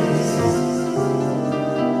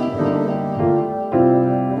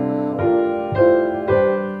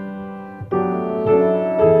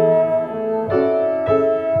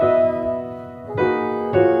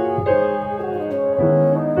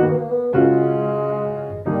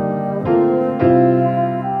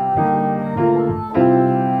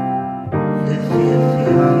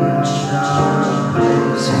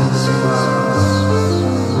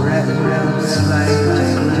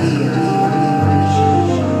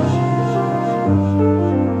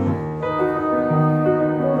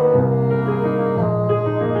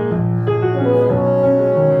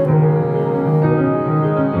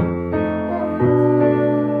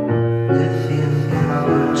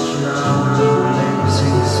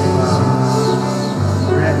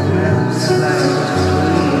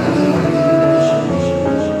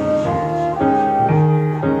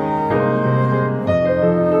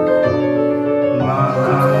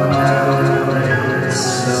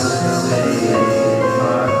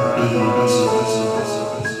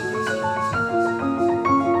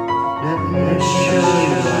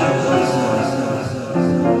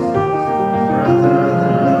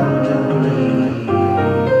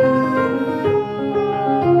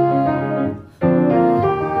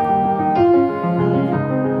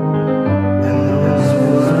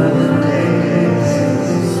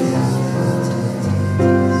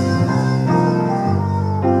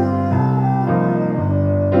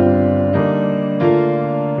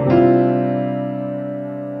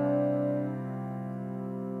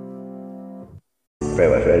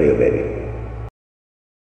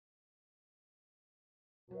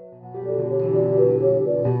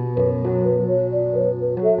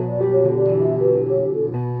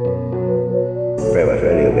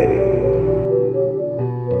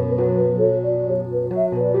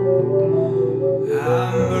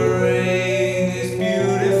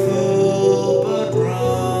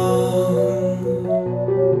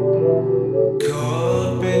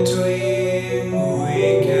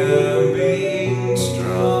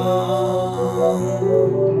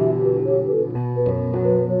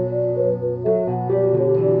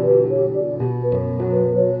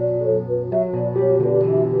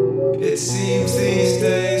 It seems these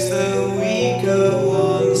days the weaker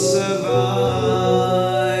ones survive.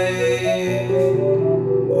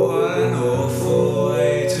 What an awful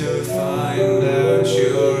way to find out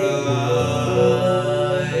you're alive.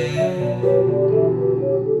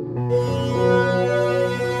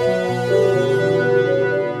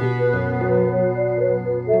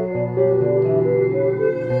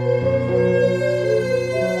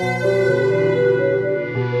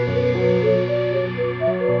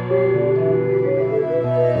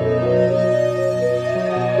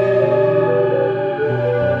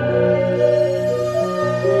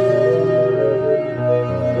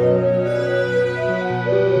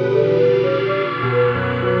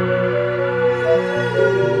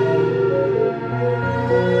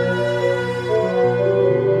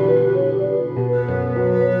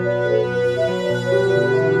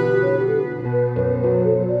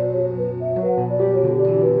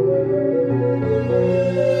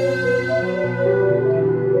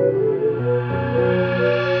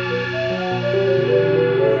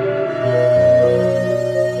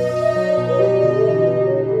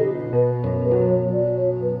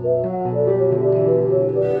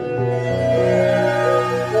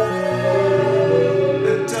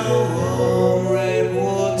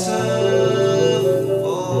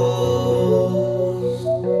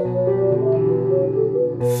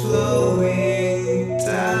 Flowing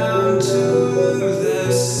down to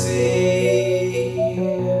the sea,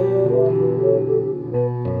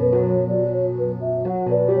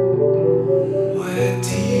 where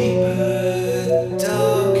deeper,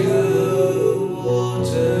 darker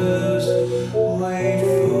waters wait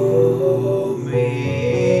for me.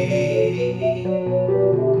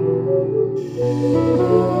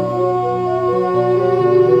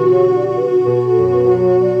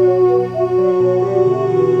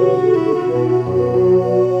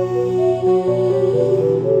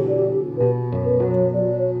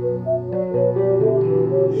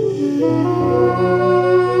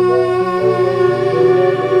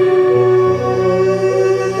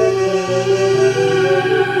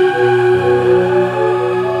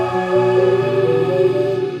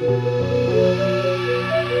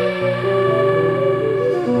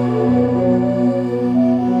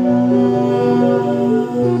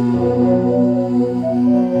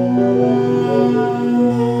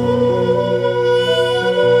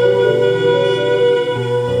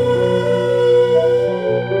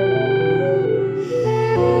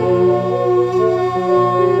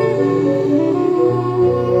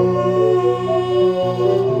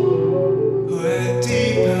 Where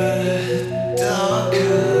deeper,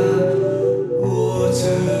 darker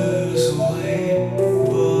waters wait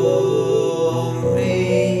for me.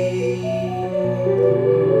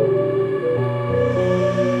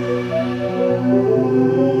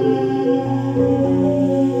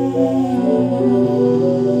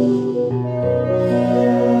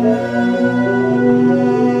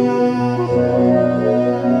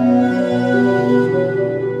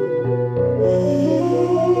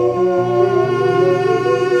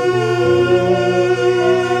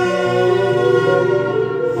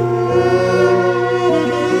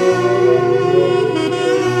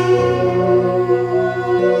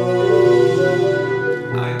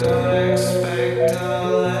 I don't expect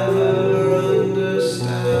I'll ever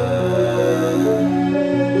understand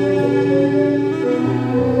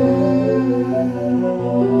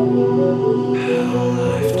how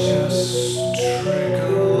life just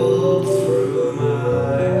trickled through my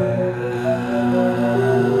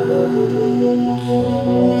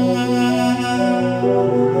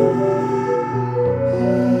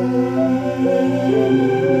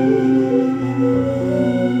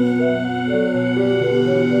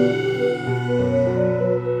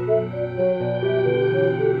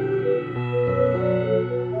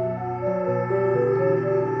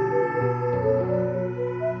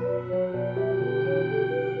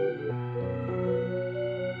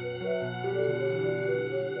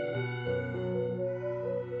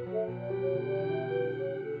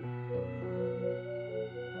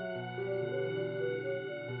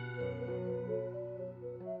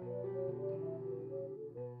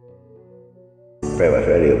Brainwashed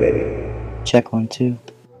Radio, baby. Check 1, 2.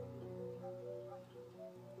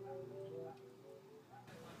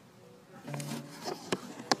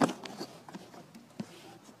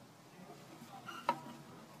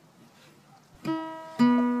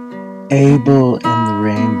 Abel in the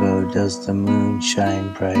rainbow does the moon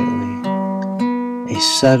shine brightly, a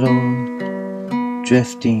subtle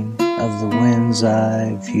drifting of the wind's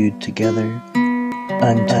eye viewed together,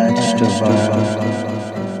 untouched of our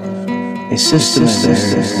a system of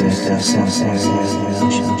errors that doesn't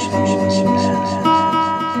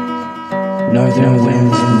Northern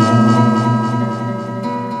winds moan,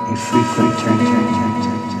 a frequent turn.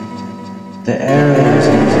 The arrows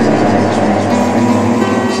in his eyes run free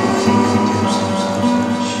against the fingertips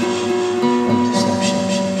of deception.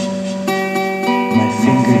 My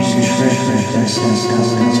fingers trip iridescent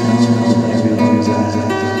colored tones of everyone's eyes.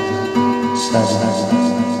 Sudden,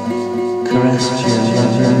 caressed your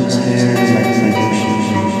lover's hair like the ocean.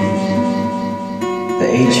 The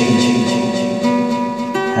ancients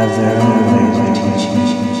have their own ways of teaching.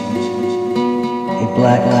 A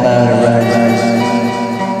black cloud arises.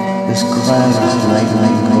 This cloud is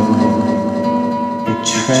lightning golden. A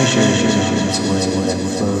treasure is on its way that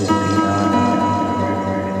flows beyond the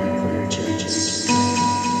river in the virgin stream.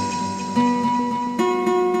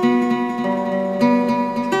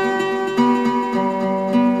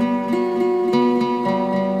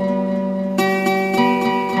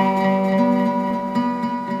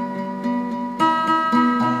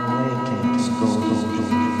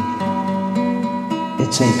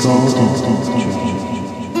 It's a golden dream.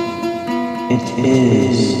 It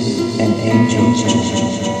is an angel's dream.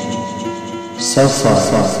 So far,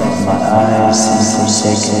 my eyes seem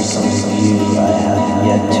forsaken from the view I have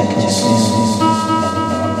yet to consume an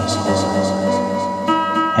enormous horror.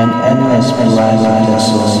 An endless black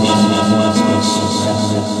desolation once was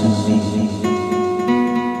surrounded me.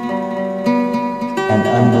 An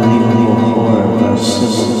unbelievable horror of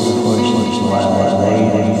civil proportions while I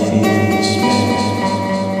laid in fear and despair.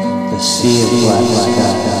 The sea of black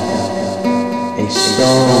sky, a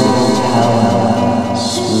soul with talons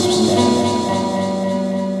swoops down.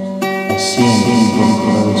 I see an evil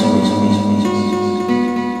glow towards me.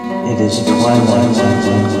 It is twilight and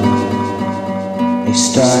blue. A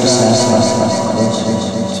star sacrifices closer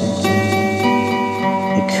to me.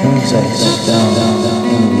 A kunzite stone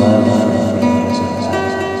in love for me as a light.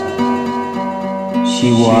 She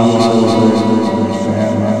walks over the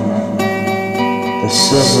firmament. The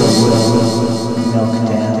silver will milk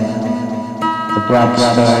down. The black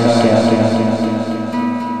stars gather.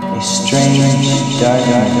 A strange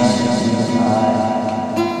darkness in the eye.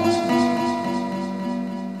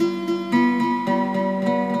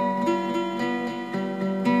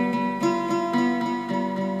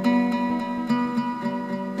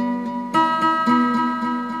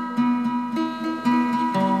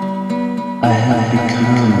 I have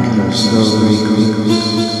become though so very quickly.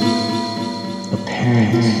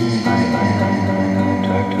 Apparent I am in my own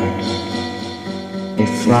darkness. A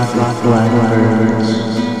flock of black birds,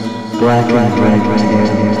 black and red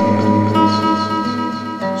tailed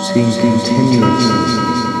sing continuously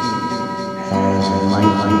as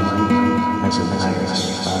lightly as an iris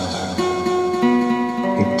flower.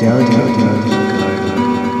 A delicate garden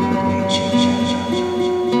of nature.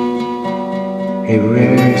 A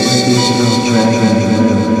rare seasonal dragon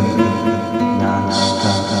living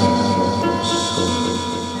non-stop soul.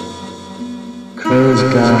 Crows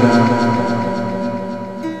guard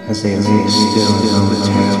as they lay still and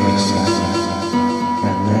momentarily silent,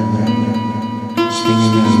 and then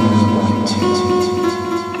singing their lullaby tune.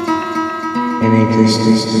 In a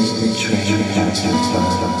distance, train passes by.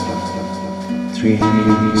 377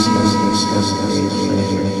 days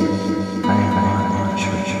later, I am on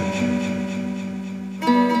entry.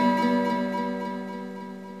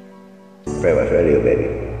 Brainwashed Radio, baby.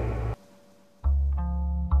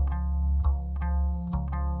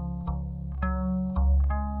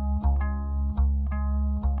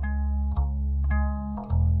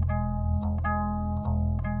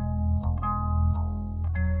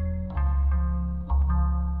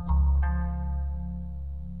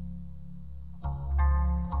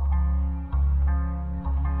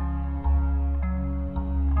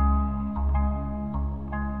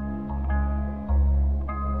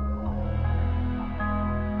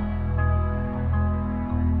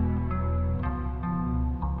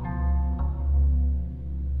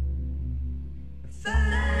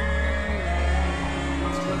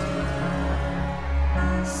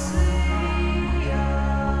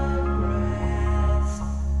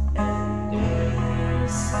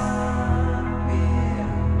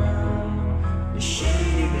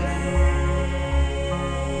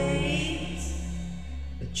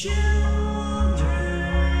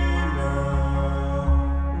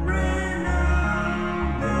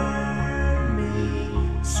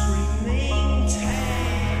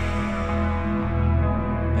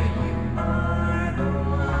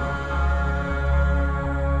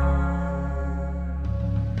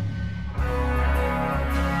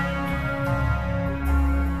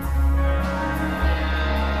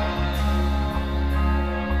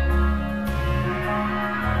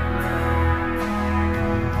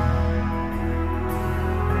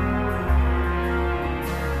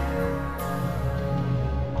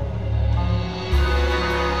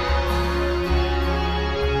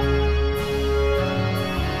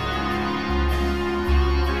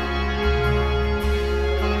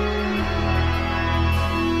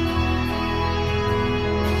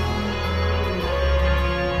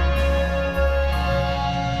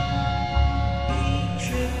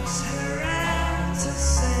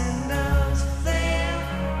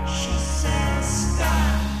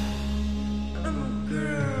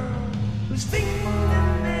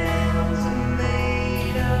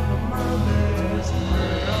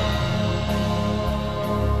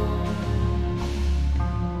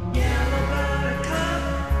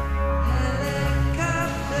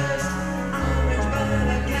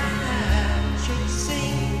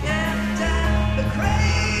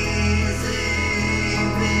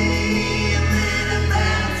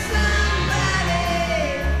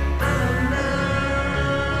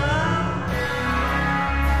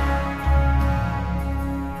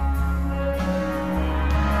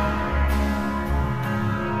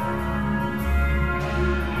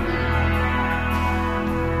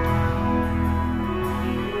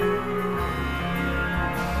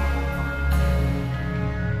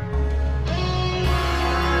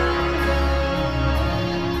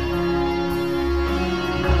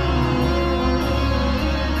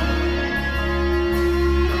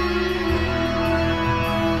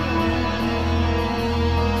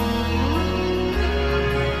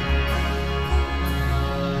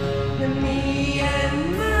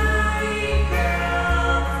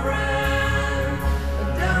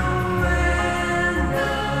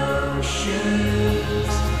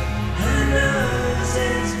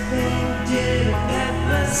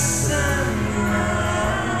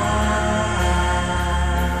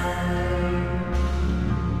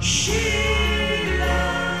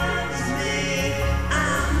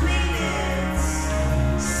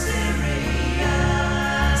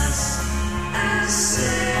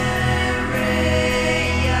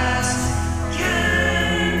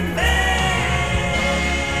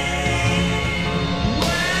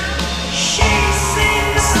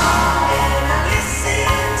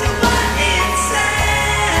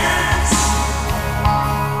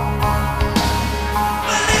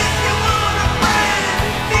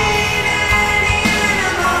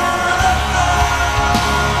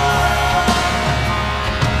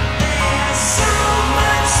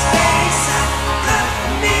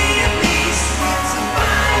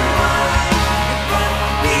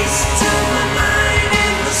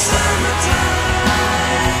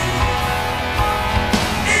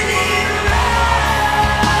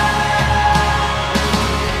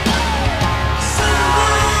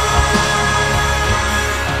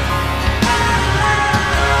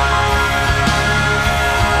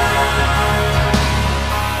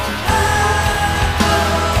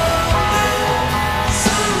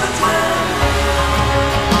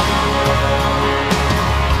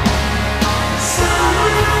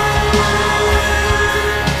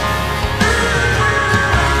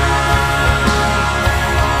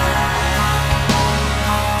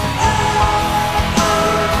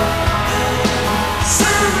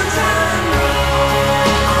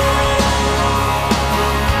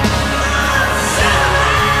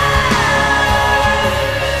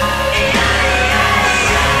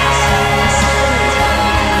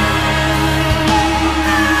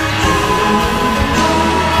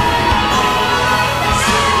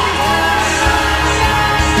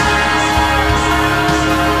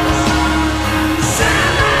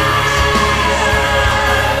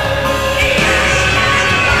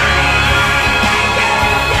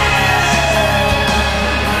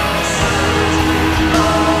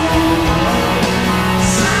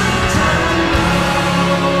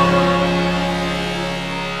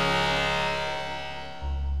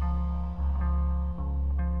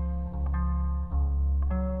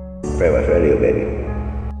 Brainwashed Radio, baby.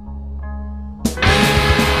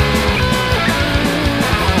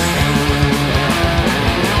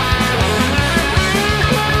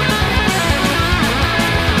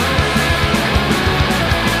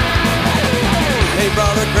 Hey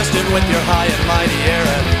brother Christian with your high and mighty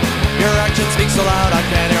errand, your action speaks so loud I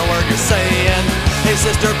can't hear a word you're saying. Hey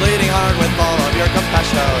sister bleeding hard with all of your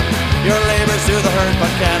compassion, your labors do the hurt but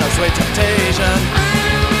can't assuage temptation.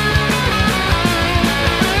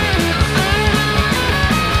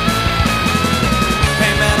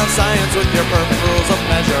 Hey man of science with your perfect rules of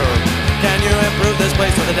measure, can you improve this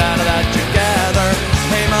place with the data that you gather?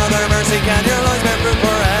 Hey mother mercy, can your lungs bear fruit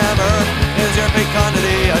forever? Is your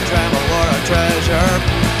fecundity a tremble or a treasure?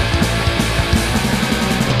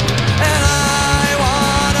 And I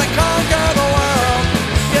wanna conquer the world,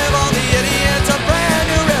 give all the idiots a brand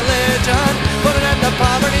new religion, put an end to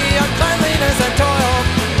poverty, uncleanliness and toil,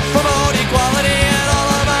 promote equality in all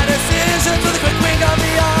of my decisions with a quick wink of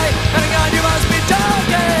the eye, and God you must be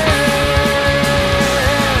joking.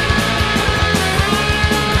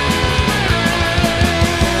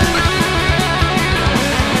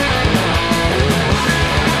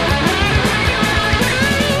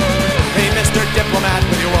 Diplomat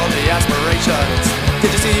with your worldly aspirations, did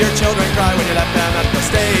you see your children cry when you left them at the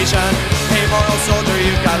station? Hey moral soldier,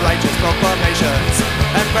 you've got righteous proclamations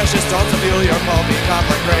and precious stones to fuel your pulpy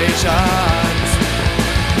conflagrations.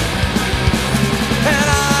 And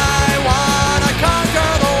I wanna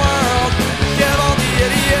conquer the world, give all the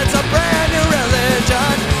idiots a brand new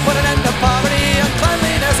religion, put an end to poverty,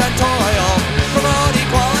 uncleanliness and toil, promote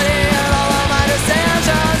equality in all of my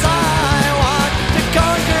decisions. I want to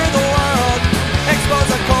conquer the world, expose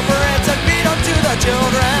the culprits and beat them to the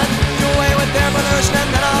children, do away with their pollution and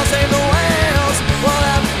then I'll save the whales. We'll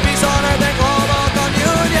have peace on earth and global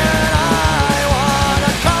communion. I want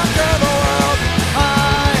to conquer the world,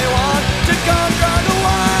 I want to conquer the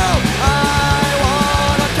world, I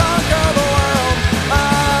want to conquer the world,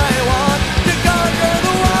 I want to conquer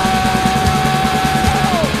the world.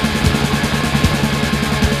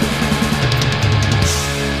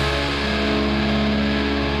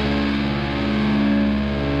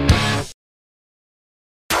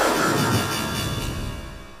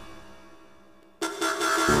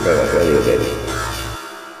 Brainwashed Radio, baby.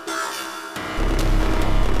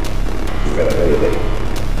 Brainwashed Radio, baby.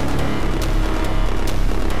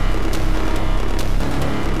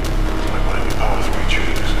 Like whatever path we choose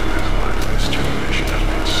in this life, this generation has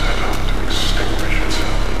been set up to extinguish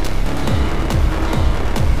itself.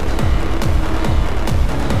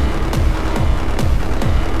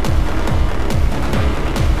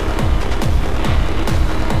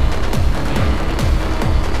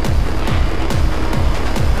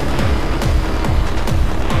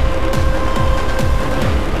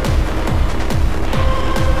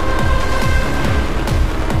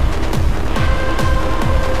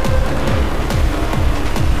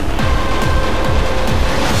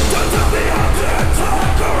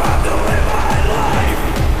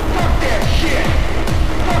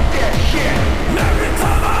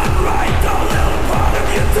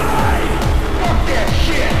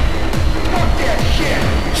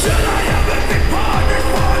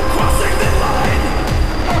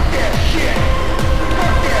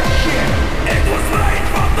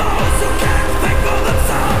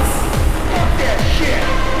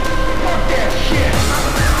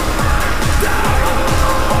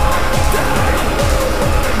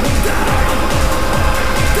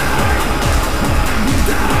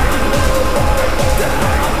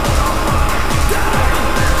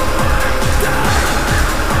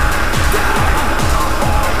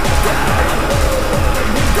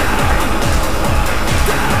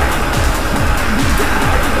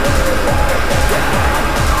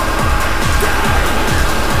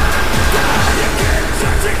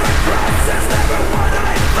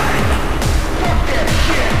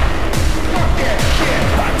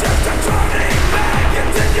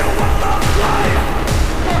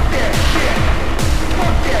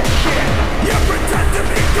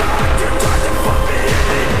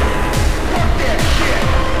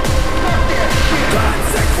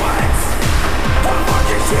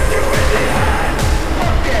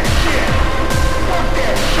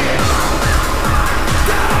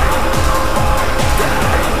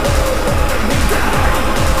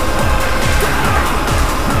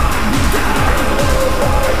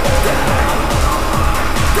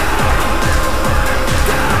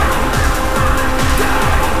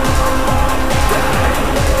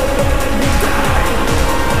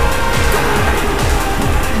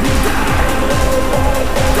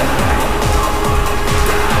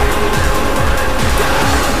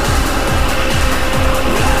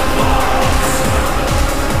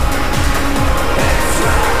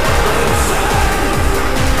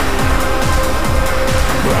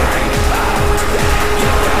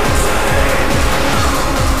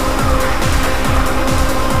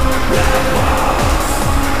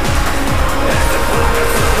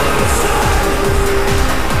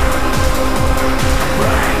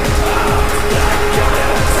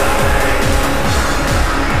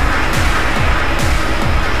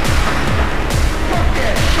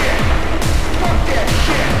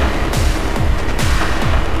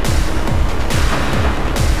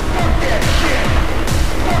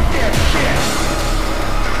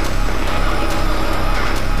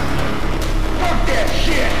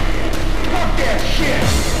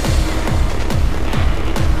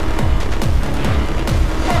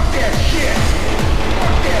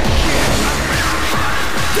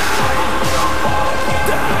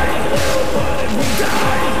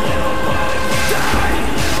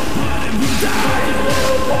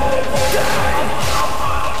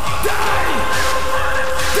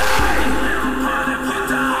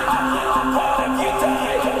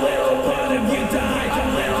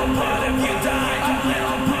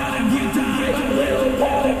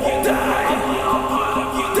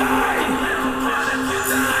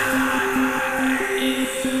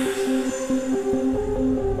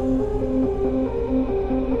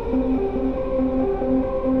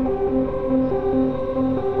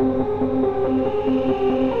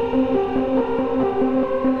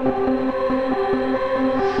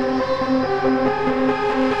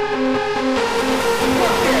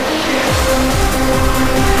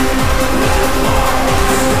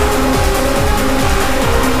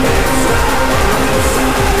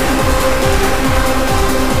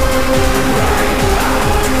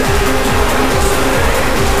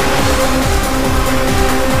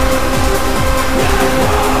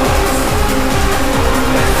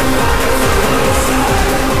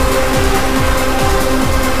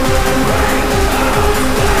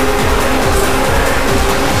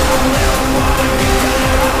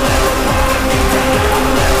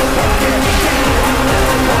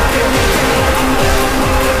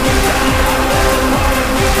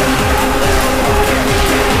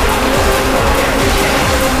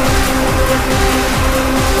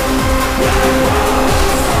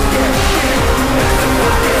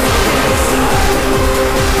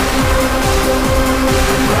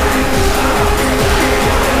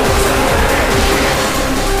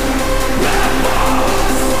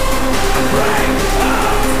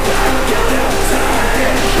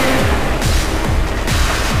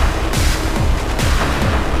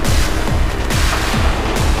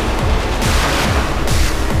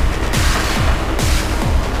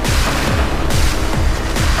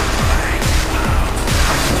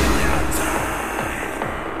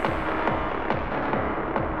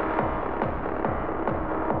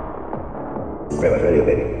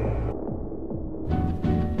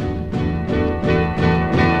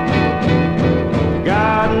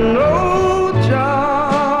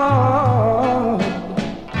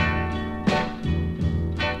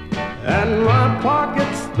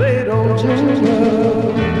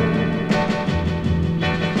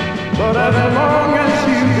 But as long as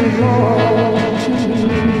you belong to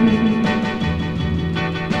me,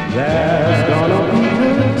 there's gonna be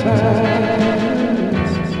good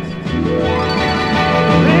times.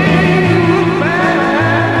 Things look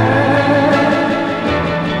bad.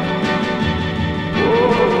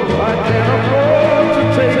 Oh, I can't afford to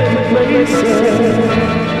take you places.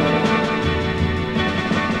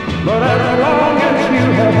 But as long as you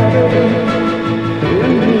have faith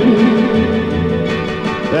in me,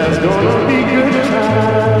 there's gonna be good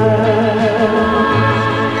times.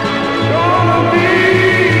 Gonna be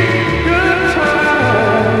good times.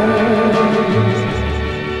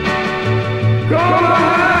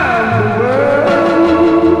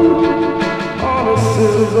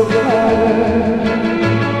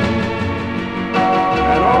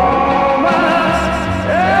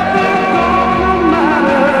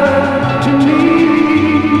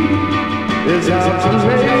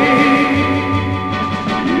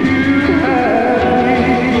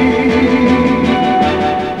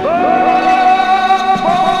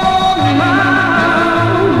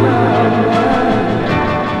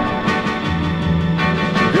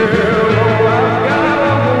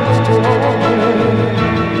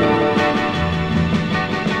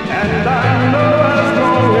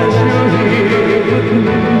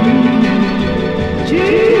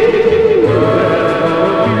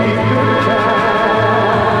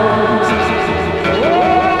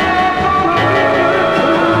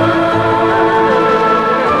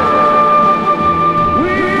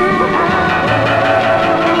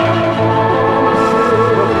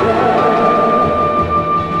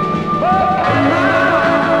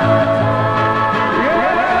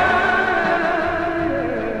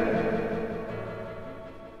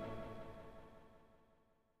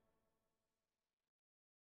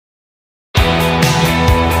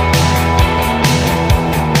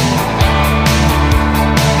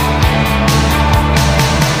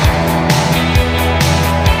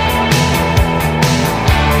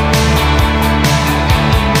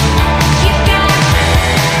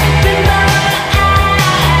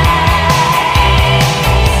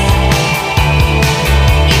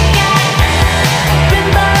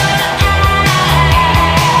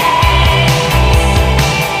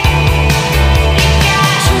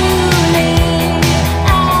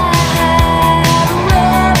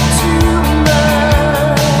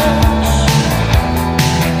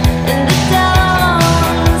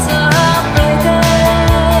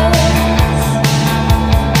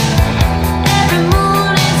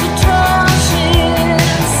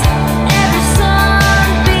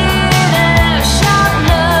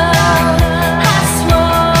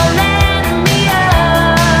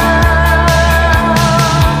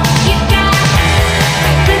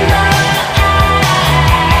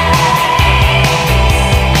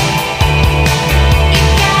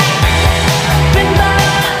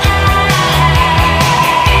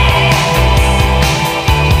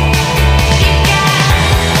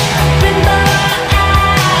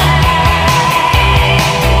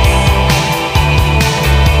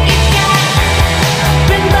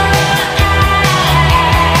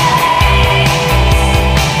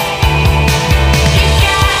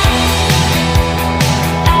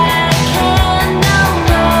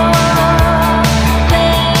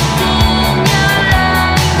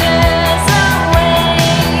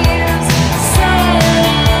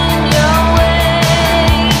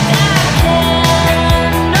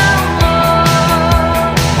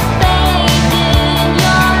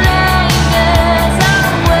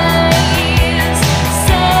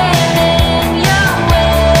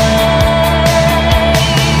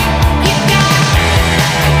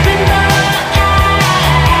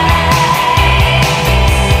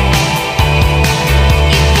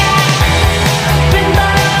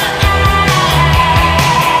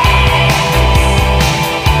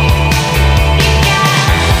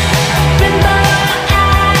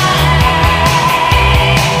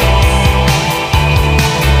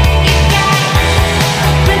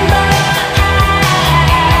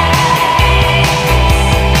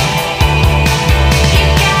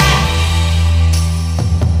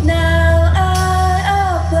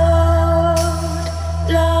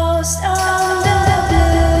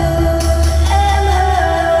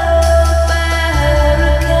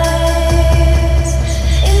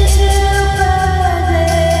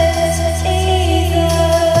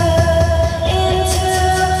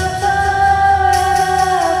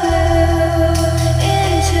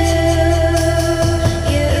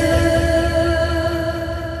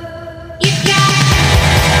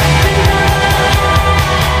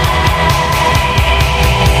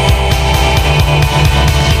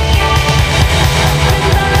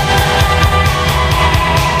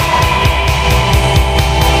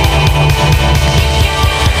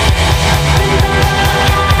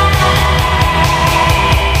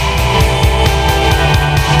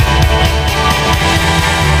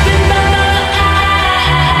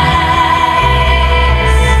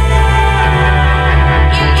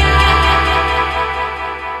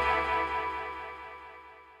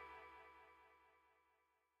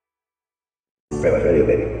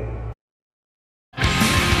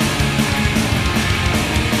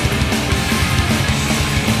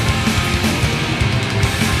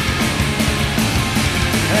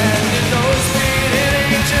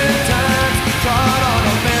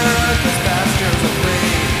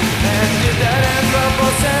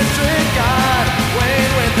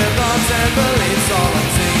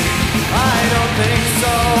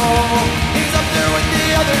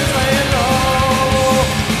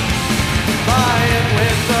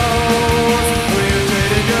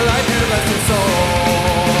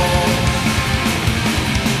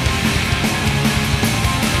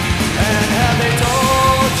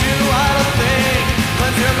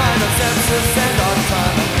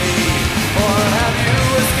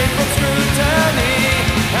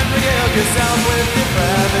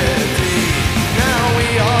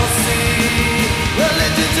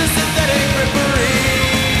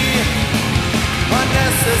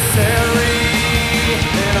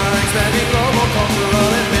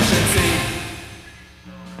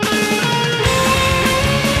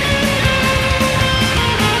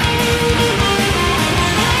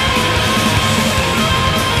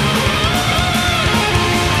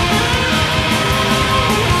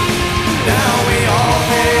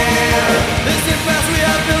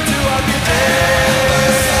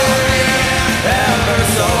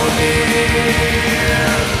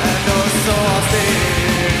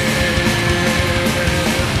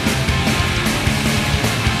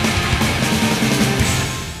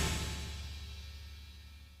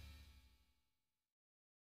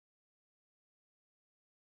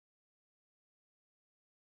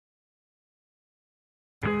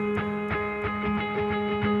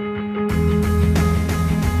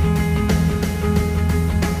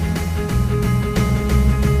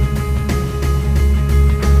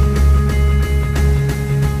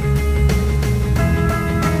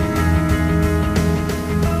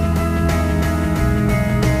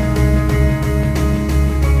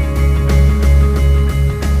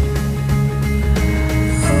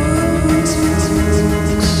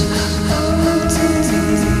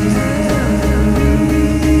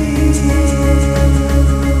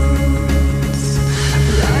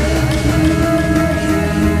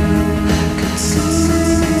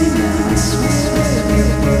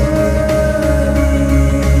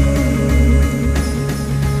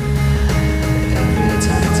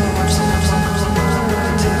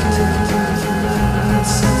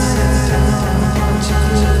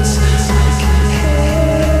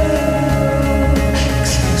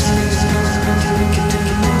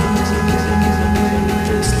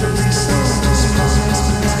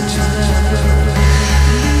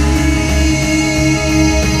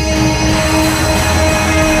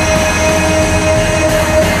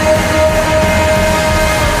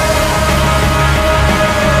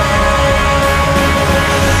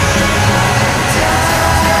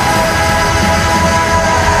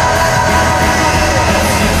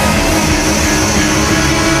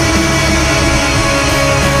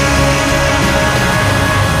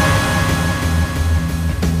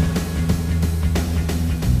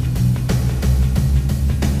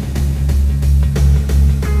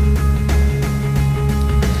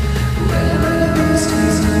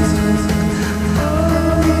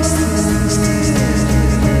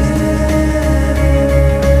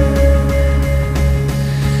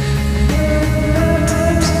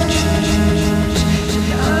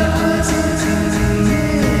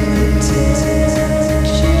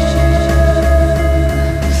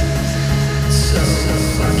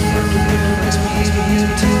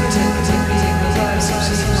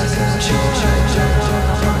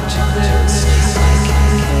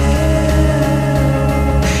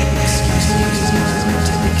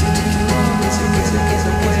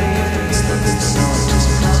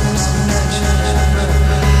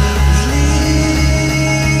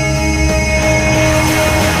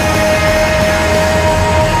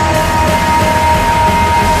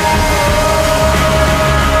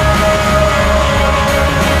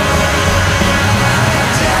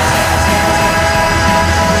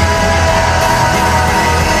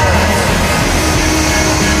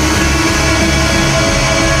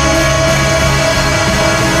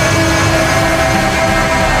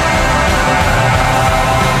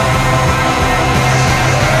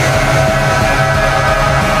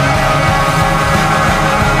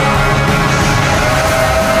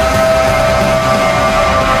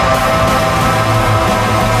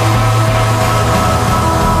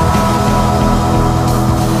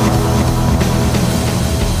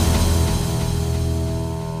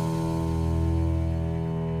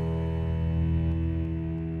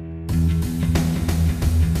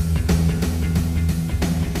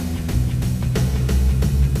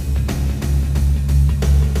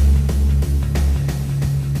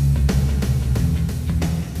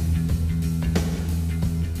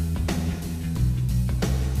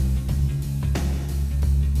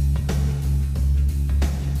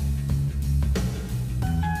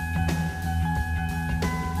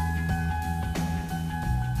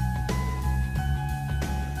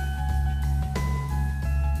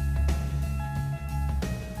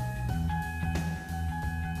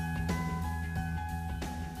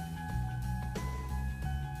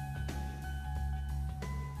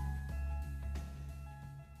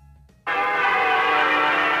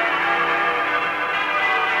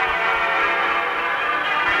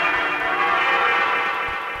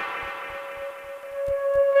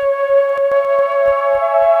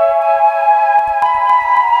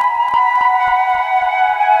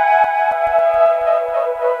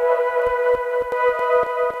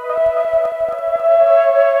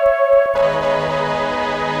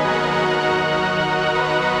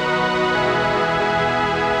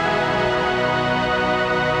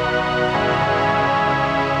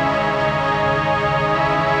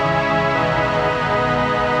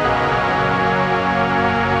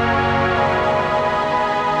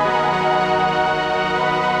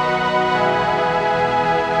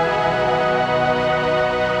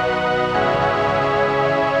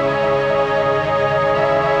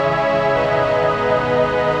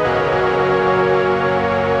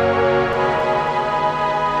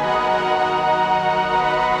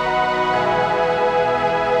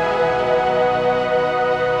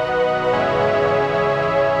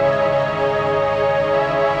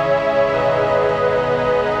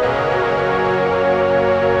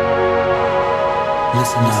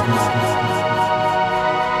 Keep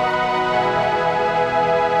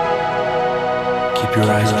your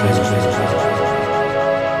eyes closed.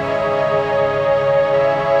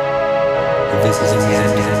 This is the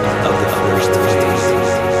end of the first phase.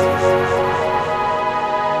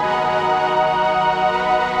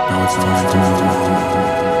 Now it's time to move.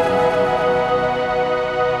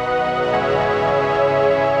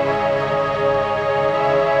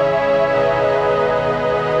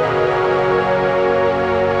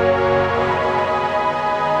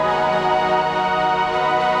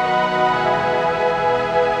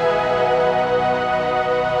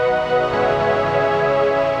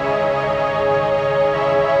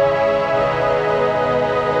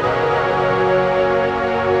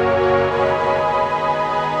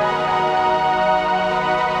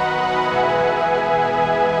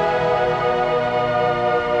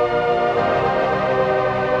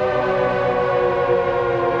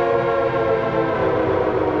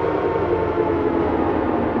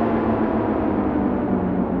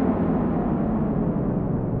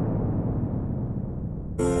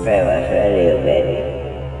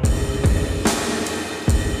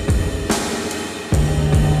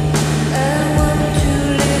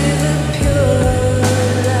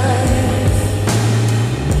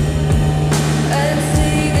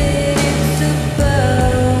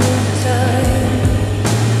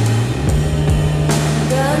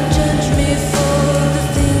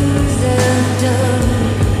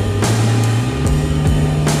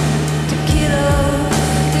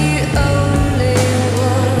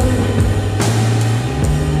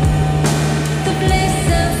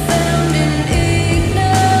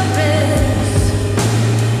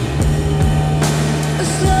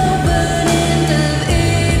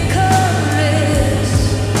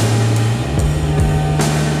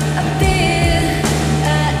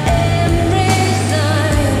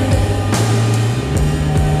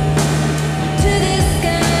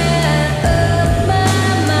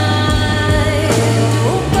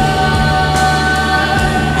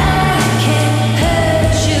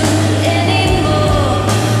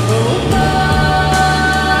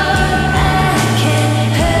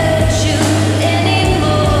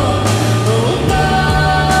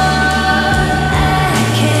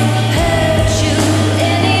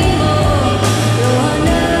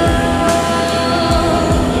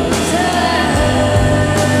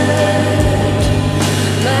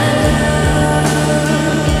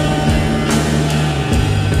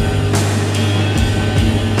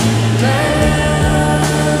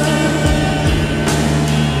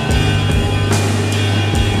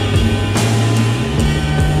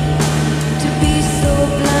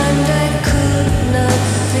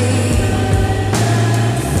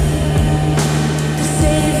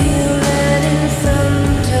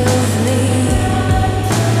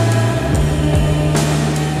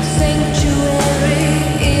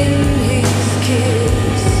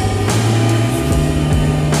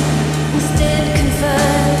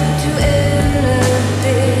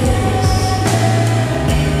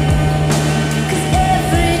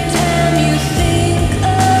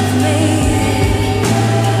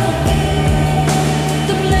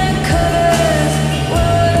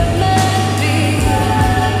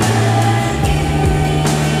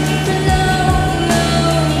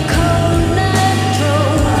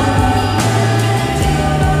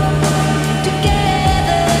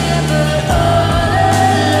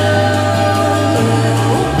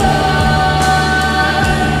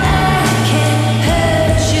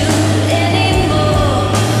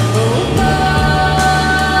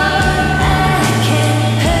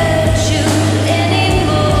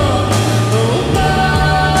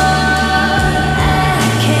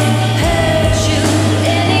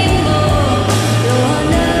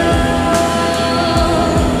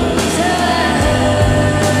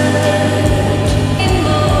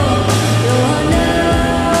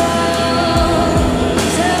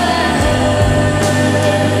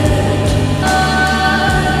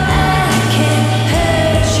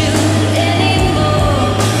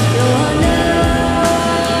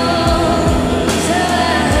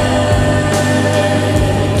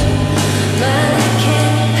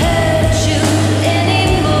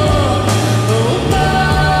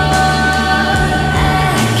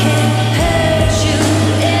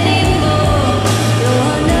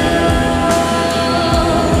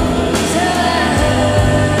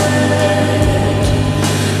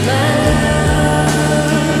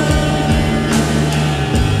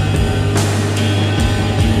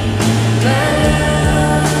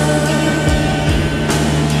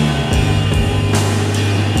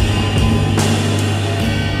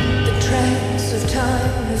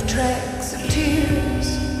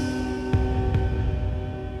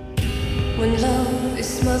 when love is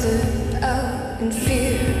smothered out in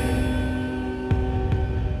fear.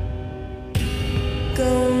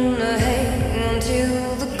 Gonna hang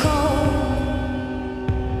until the call,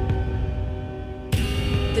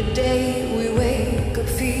 the day we wake up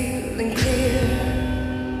feeling clear.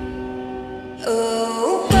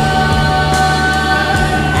 Oh, but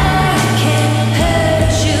I can't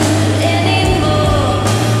hurt you anymore.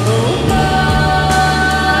 Oh, but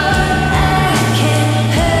I can't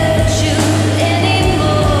hurt you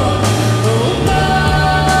anymore. Oh,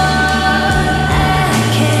 but I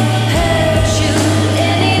can't hurt you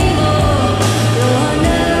anymore. Lord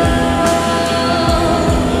knows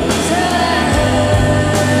I hurt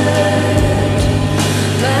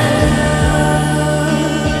my love.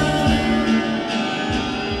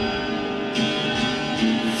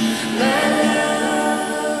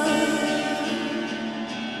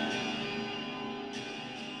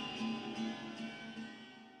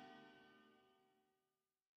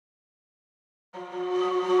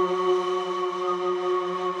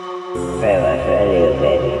 Brainwashed Radio,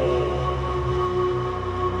 baby.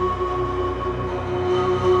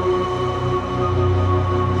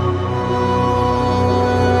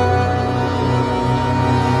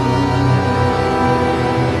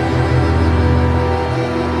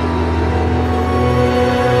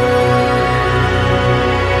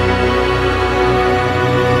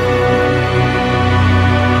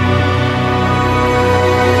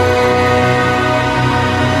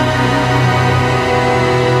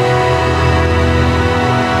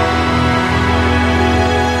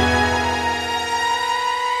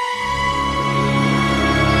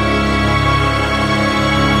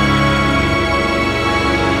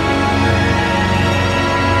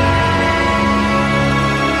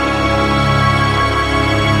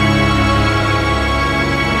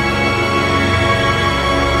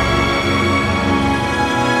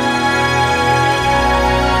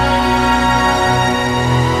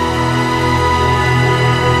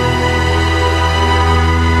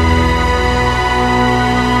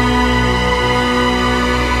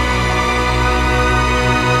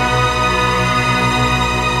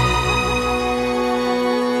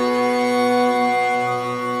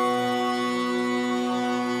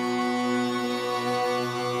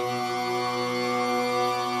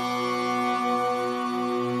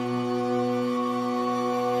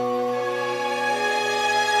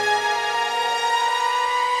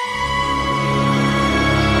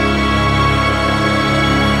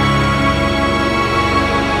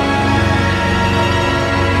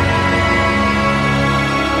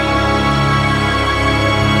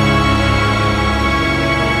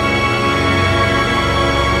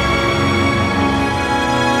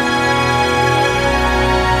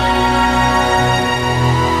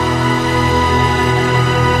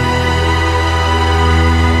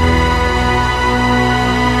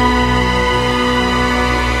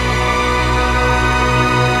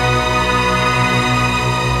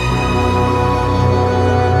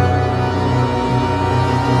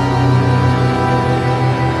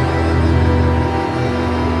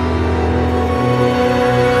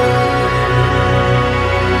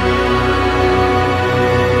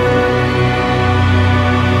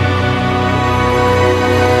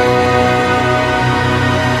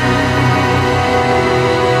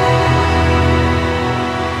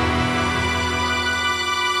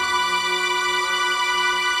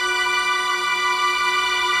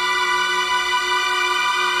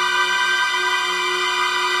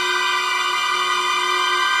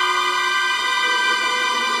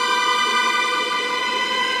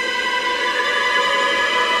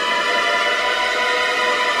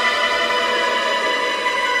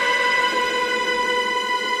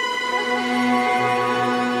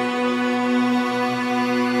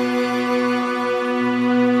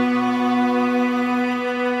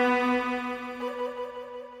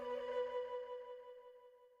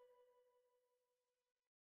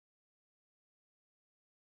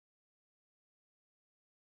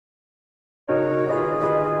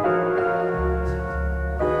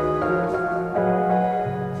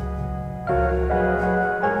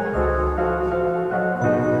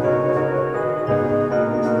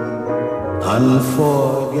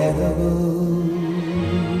 Unforgettable,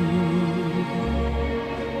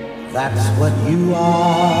 that's what you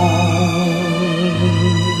are.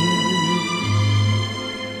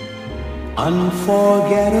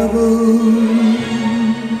 Unforgettable,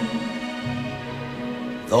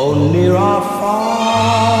 though near or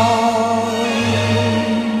far,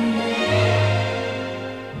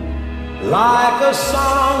 like a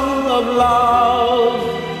song of love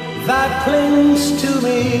that clings to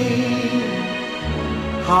me.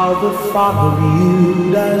 How the thought of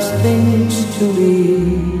you does things to me,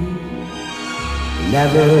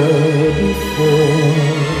 never before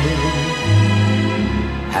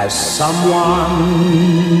has someone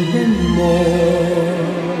been more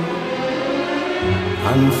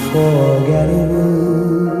unforgettable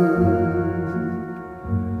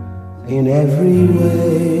in every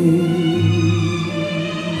way.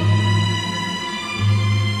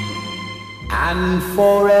 And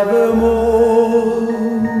forevermore,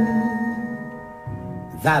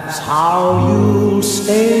 that's how you'll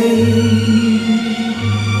stay.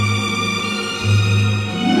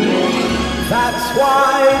 That's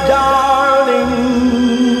why, darling,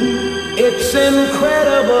 it's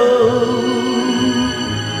incredible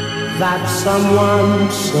that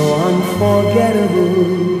someone so unforgettable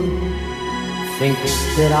thinks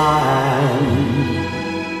that I'm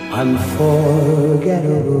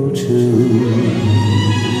unforgettable too.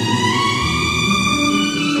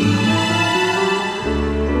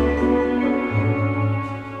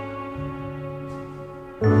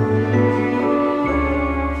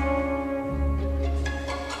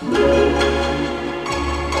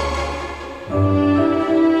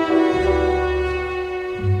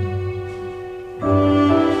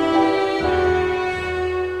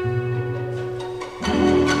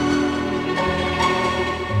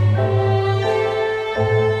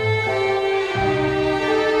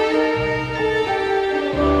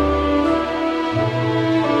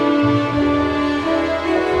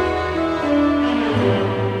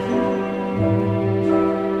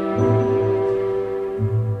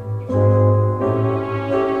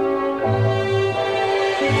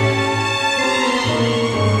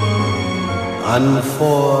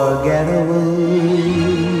 Unforgettable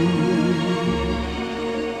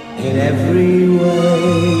in every way,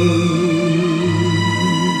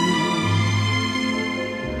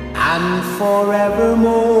 and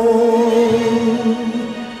forevermore,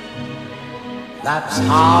 that's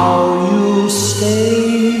how you stay.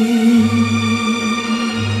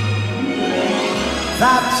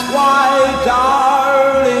 That's why,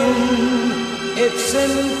 darling, it's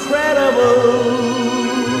incredible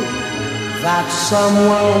that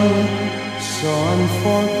someone so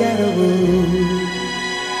unforgettable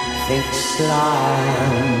thinks that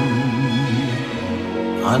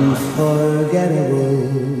I'm unforgettable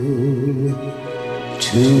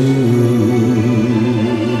too.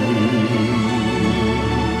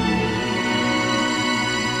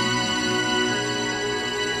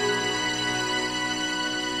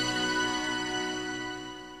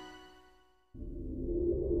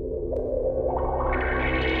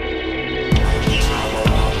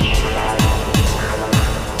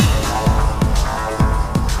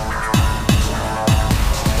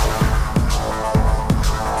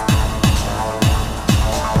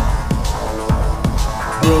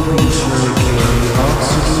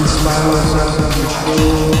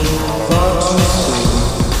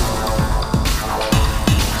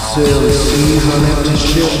 Sail seas on empty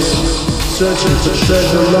ships, searching for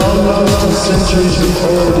treasure long lost in centuries of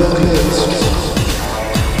old eclipse.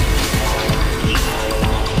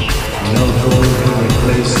 No gold can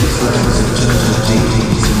replace the flames of gentle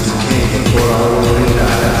deeds and decay before our weary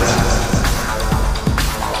eyes.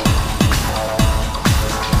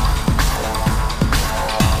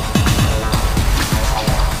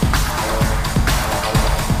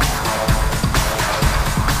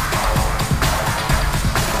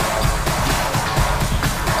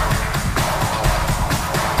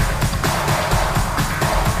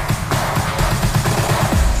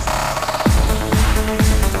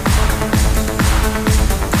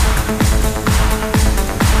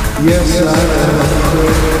 Yes, I am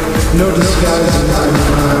afraid, no disguising my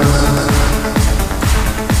crimes,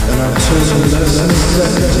 and I turn in less than a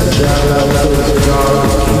second to jab out those dark,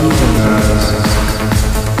 accusing eyes.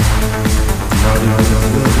 Not even a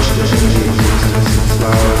flinch to any existence of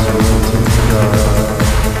flowers wilting in the dark.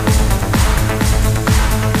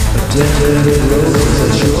 A dead rose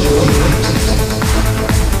at your feet,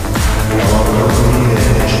 all over the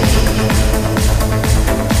edge.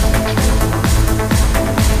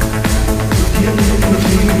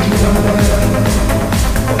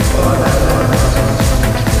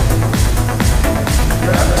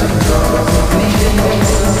 Wrapped in gauze, bleeding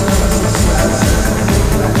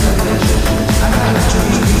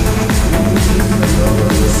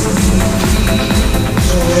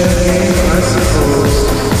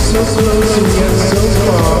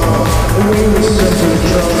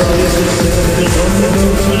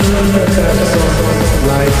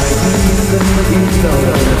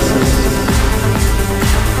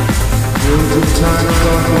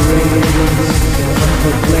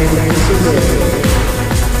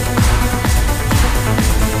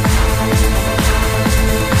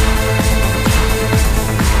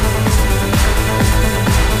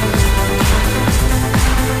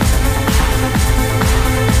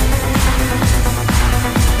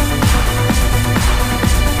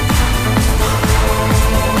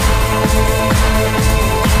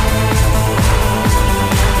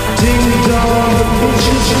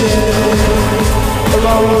Tuesday,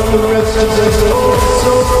 along with the rest of those old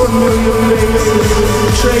so familiar faces,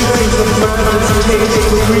 traces of madness,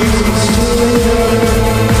 taste of reason still here.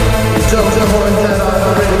 Delta horn that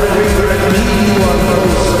operator finger and me one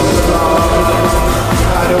host of the law.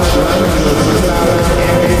 I don't remember without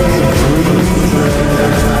any breathing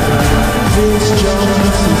friend. This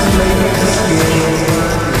Johnson's flaming skin,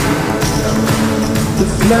 the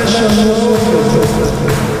flesh of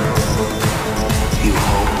You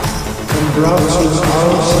hope. And brought to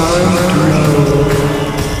all time through.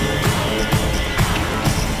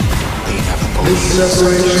 This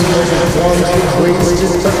separation was wanted,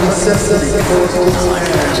 wasted, but necessity forced its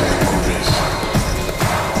hand.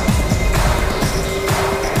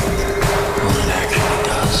 What it actually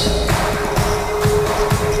does.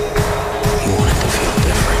 You want it to feel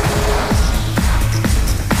different.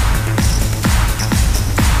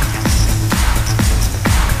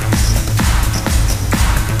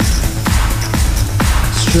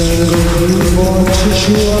 Strangled newborn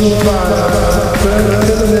tissue on fire, burn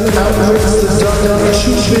filament outbreaks the dark,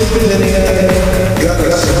 shoot penny, got a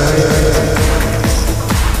snag.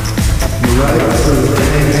 Right through the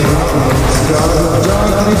pain problems, got a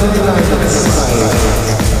darkly delighted sight.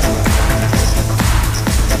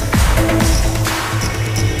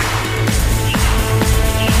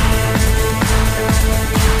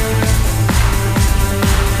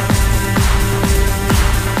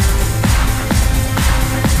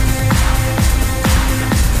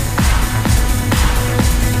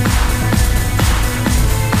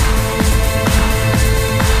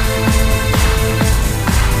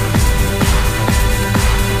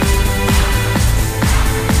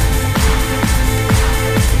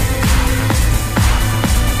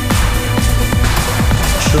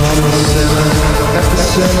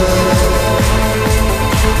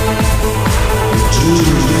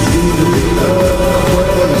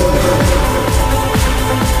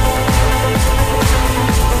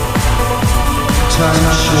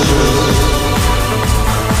 Time shivers,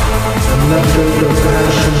 and leftover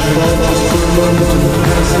passion falters for a moment and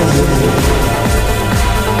passes away.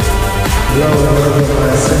 Blowing over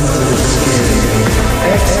my sensitive skin,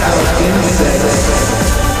 X-out insects.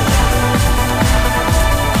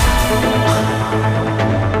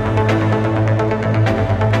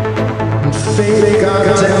 Fate,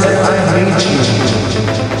 goddamn it, I hate you.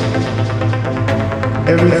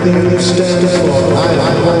 Everything you stand for, I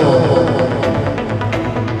abhor.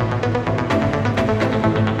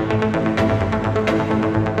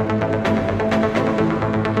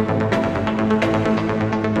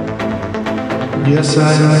 Yes, I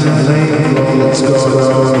am to blame for all that's gone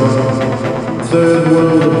on. Third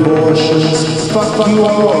world abortions, fuck you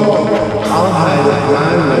all. I'll hide it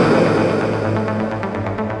my way.